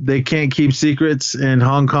they can't keep secrets in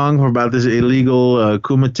Hong Kong about this illegal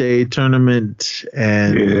Kumite tournament.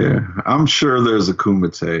 And yeah, I'm sure there's a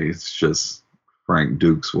Kumite. It's just Frank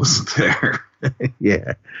Dukes wasn't there.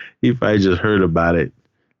 Yeah, he probably just heard about it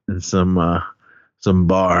in some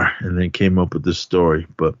bar and then came up with this story.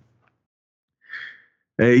 But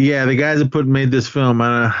yeah, the guys that made this film,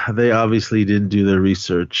 they obviously didn't do their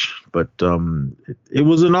research, but it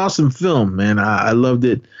was an awesome film, man. I loved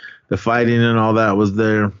it. The fighting and all that was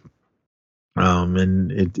there,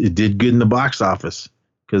 and it did good in the box office,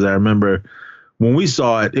 because I remember when we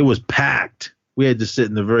saw it, it was packed. We had to sit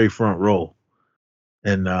in the very front row.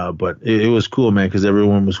 And but it was cool, man, because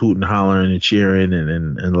everyone was hooting, hollering, and cheering,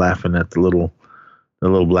 and laughing at the little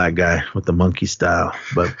black guy with the monkey style.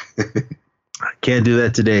 But I can't do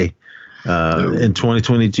that today in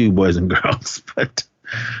 2022, boys and girls. But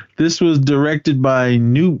this was directed by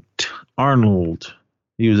Newt Arnold.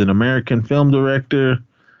 He was an American film director,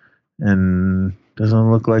 and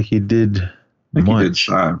doesn't look like he did much.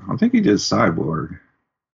 I think he did Cyborg.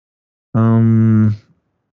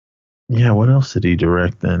 Yeah, what else did he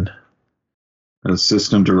direct then?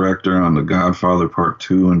 Assistant director on The Godfather Part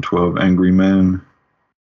 2 and 12 Angry Men.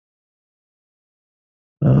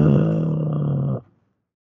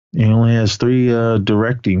 He only has 3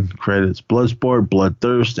 directing credits: Bloodsport,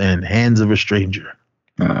 Bloodthirst, and Hands of a Stranger.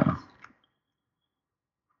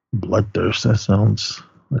 Bloodthirst, that sounds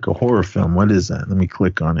like a horror film. What is that? Let me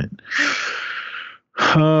click on it.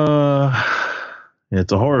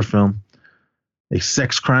 It's a horror film. A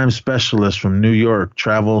sex crime specialist from New York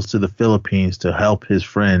travels to the Philippines to help his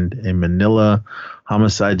friend, a Manila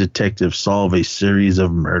homicide detective, solve a series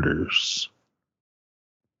of murders.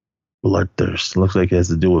 Bloodthirst. Looks like it has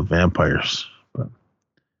to do with vampires. But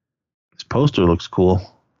this poster looks cool.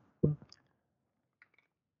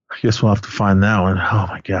 I guess we'll have to find that one. Oh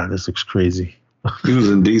my God, this looks crazy. He was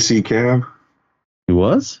in DC Cab. He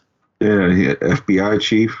was? Yeah, FBI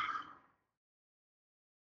chief.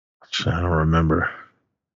 I don't remember.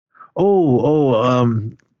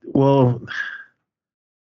 Well,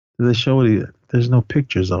 they show it. There's no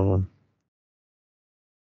pictures of him.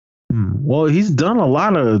 Well, he's done a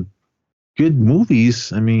lot of good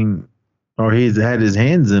movies. I mean, or he's had his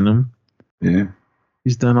hands in them. Yeah.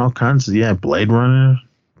 He's done all kinds of, Blade Runner,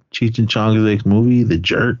 Cheech and Chong's next movie, The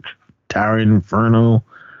Jerk, Towering Inferno,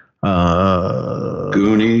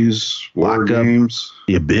 Goonies, War Lockup, Games,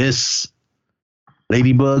 The Abyss,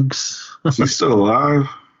 Ladybugs. Is he still alive?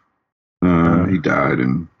 He died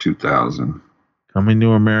in 2000. Coming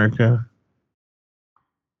to America.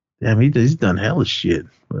 Damn, he's done hella shit.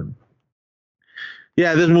 But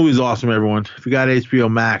yeah, this movie's awesome, everyone. If you got HBO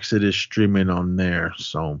Max, it is streaming on there.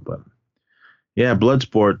 So, but yeah,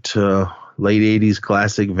 Bloodsport, late 80s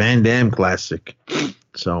classic, Van Damme classic.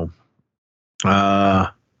 So,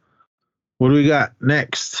 what do we got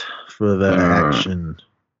next for the action?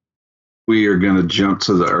 We are going to jump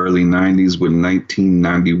to the early 90s with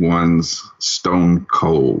 1991's Stone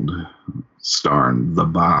Cold, starring the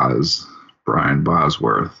Boz, Brian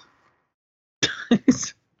Bosworth.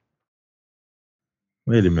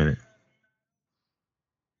 Wait a minute.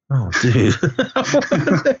 Oh, dude.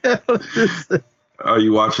 Are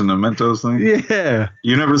you watching the Mentos thing? Yeah.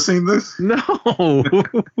 You never seen this? No.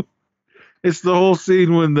 It's the whole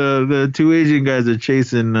scene when the two Asian guys are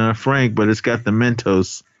chasing Frank, but it's got the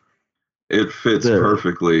Mentos. It fits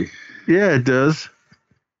perfectly. Yeah, it does.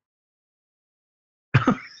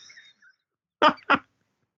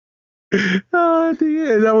 Oh,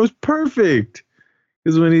 yeah, that was perfect.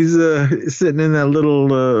 Because when he's sitting in that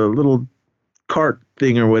little cart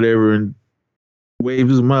thing or whatever and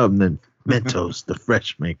waves him up, and then Mentos, the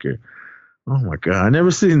fresh maker. Oh my God, I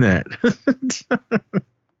never seen that. That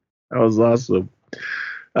was awesome.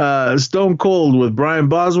 Stone Cold with Brian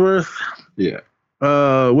Bosworth. Yeah.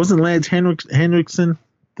 Wasn't Lance Henriksen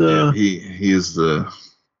Yeah, he is the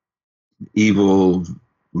evil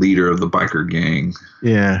leader of the biker gang.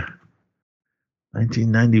 Yeah.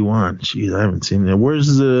 1991. Jeez, I haven't seen it.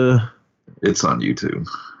 Where's the? It's on YouTube.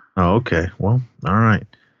 Oh, okay. Well, all right.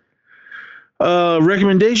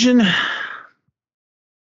 Recommendation?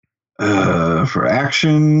 For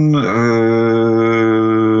action,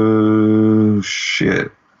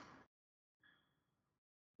 shit.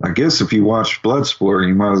 I guess if you watch Bloodsport,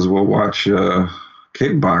 you might as well watch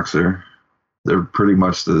Kickboxer. They're pretty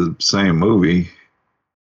much the same movie.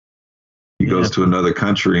 He goes to another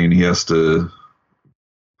country and he has to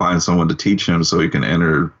find someone to teach him so he can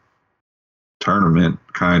enter tournament,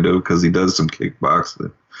 kind of, because he does some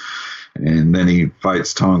kickboxing. And then he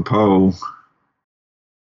fights Tong Po.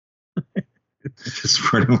 It's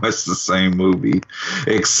pretty much the same movie,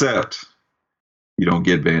 except you don't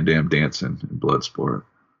get Van Damme dancing in Bloodsport.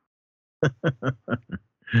 All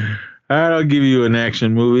right, I'll give you an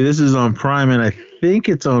action movie. This is on Prime, and I think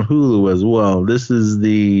it's on Hulu as well. This is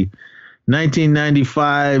the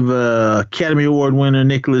 1995 Academy Award winner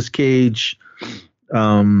Nicolas Cage.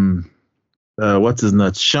 What's his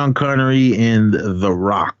nuts? Sean Connery and The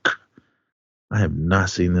Rock. I have not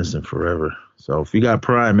seen this in forever. So if you got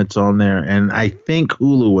Prime, it's on there, and I think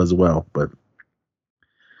Hulu as well. But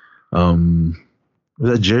was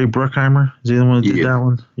that Jerry Bruckheimer? Is he the one who did that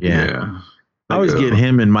one? Yeah. I always get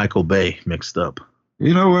him and Michael Bay mixed up.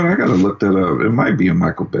 You know what? I gotta look that up. It might be a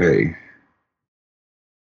Michael Bay.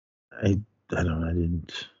 I don't know. I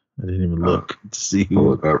didn't even look to see who.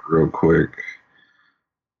 Pull it up real quick.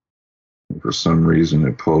 For some reason,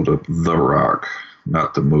 it pulled up The Rock,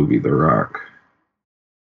 not the movie The Rock.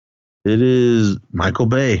 It is Michael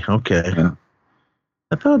Bay. Okay. Yeah.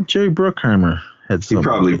 I thought Jerry Bruckheimer had something. He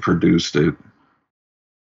probably produced it.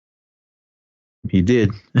 He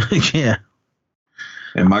did. Yeah.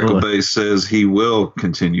 And Michael Bay says he will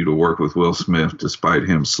continue to work with Will Smith despite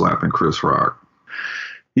him slapping Chris Rock.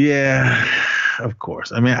 Yeah, of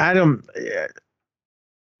course. I mean,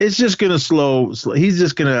 it's just going to slow. He's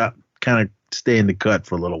just going to kind of stay in the cut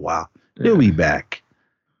for a little while. He'll be back.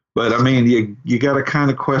 But, I mean, you got to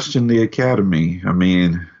kind of question the Academy. I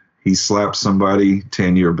mean, he slapped somebody,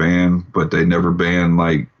 10-year ban, but they never banned,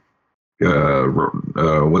 like,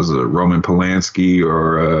 was it Roman Polanski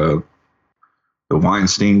or the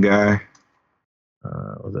Weinstein guy?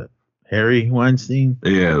 Was it Harry Weinstein?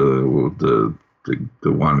 Yeah, the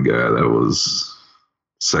one guy that was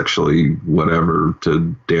sexually whatever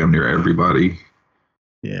to damn near everybody.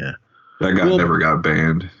 Yeah. That guy never got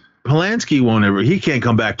banned. Polanski won't ever. He can't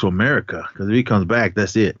come back to America because if he comes back,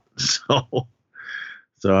 that's it.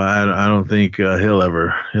 So I don't think he'll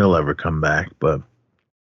ever come back. But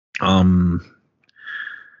I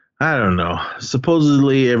don't know.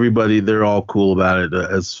 Supposedly everybody, they're all cool about it,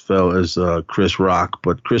 as well as Chris Rock.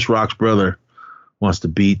 But Chris Rock's brother wants to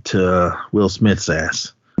beat Will Smith's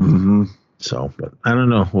ass. Mm-hmm. So, but I don't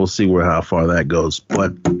know. We'll see how far that goes.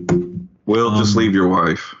 But Will, just leave your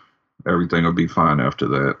wife. Everything will be fine after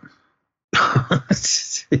that.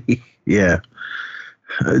 Yeah.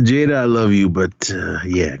 Jada, I love you, but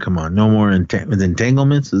yeah, come on. No more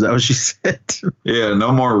entanglements. Is that what she said? Yeah,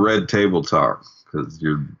 no more red table talk because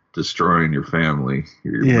you're destroying your family,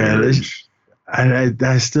 your marriage.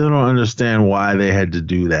 I still don't understand why they had to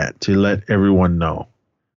do that, to let everyone know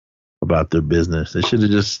about their business. They should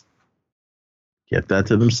have just kept that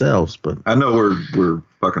to themselves. But I know we're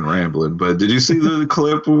fucking rambling, but did you see the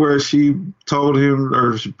clip where she told him,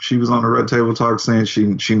 or she was on the red table talk saying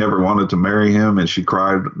she never wanted to marry him and she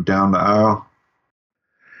cried down the aisle?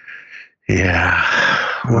 Yeah.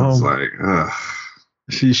 Well, I was like, ugh.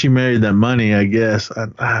 She married that money, I guess.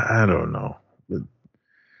 I don't know. But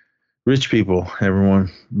rich people,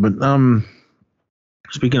 everyone. But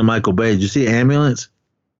speaking of Michael Bay, did you see Ambulance?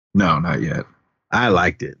 No, not yet. I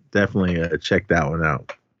liked it. Definitely check that one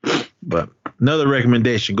out. But another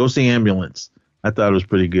recommendation, go see Ambulance. I thought it was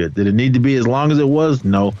pretty good. Did it need to be as long as it was?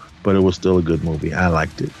 No, but it was still a good movie. I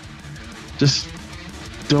liked it. Just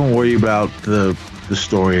don't worry about the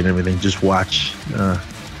story and everything. Just watch the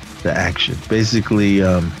action. Basically,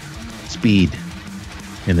 Speed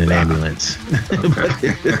in an ambulance. But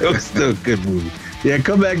it was still a good movie. Yeah,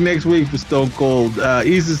 come back next week for Stone Cold.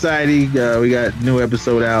 E-Society, we got a new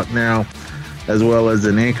episode out now, as well as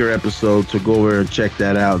an Anchor episode, so go over and check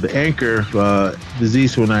that out. The Anchor,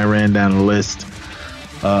 Zissou and I ran down a list.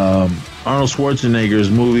 Arnold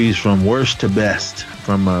Schwarzenegger's movies from worst to best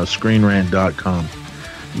from ScreenRant.com.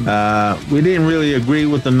 We didn't really agree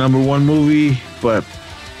with the number one movie, but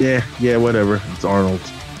yeah, whatever. It's Arnold.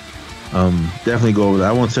 Definitely go over that.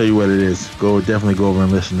 I won't tell you what it is. Definitely go over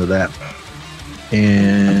and listen to that.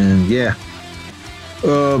 And yeah.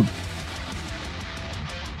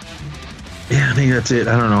 Yeah, I think that's it.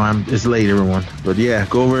 I don't know. It's late, everyone. But yeah,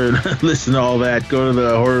 go over and listen to all that. Go to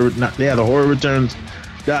the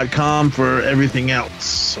horrorreturns.com for everything else.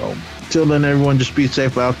 So till then, everyone, just be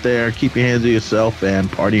safe out there. Keep your hands to yourself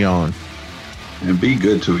and party on. And be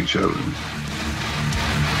good to each other.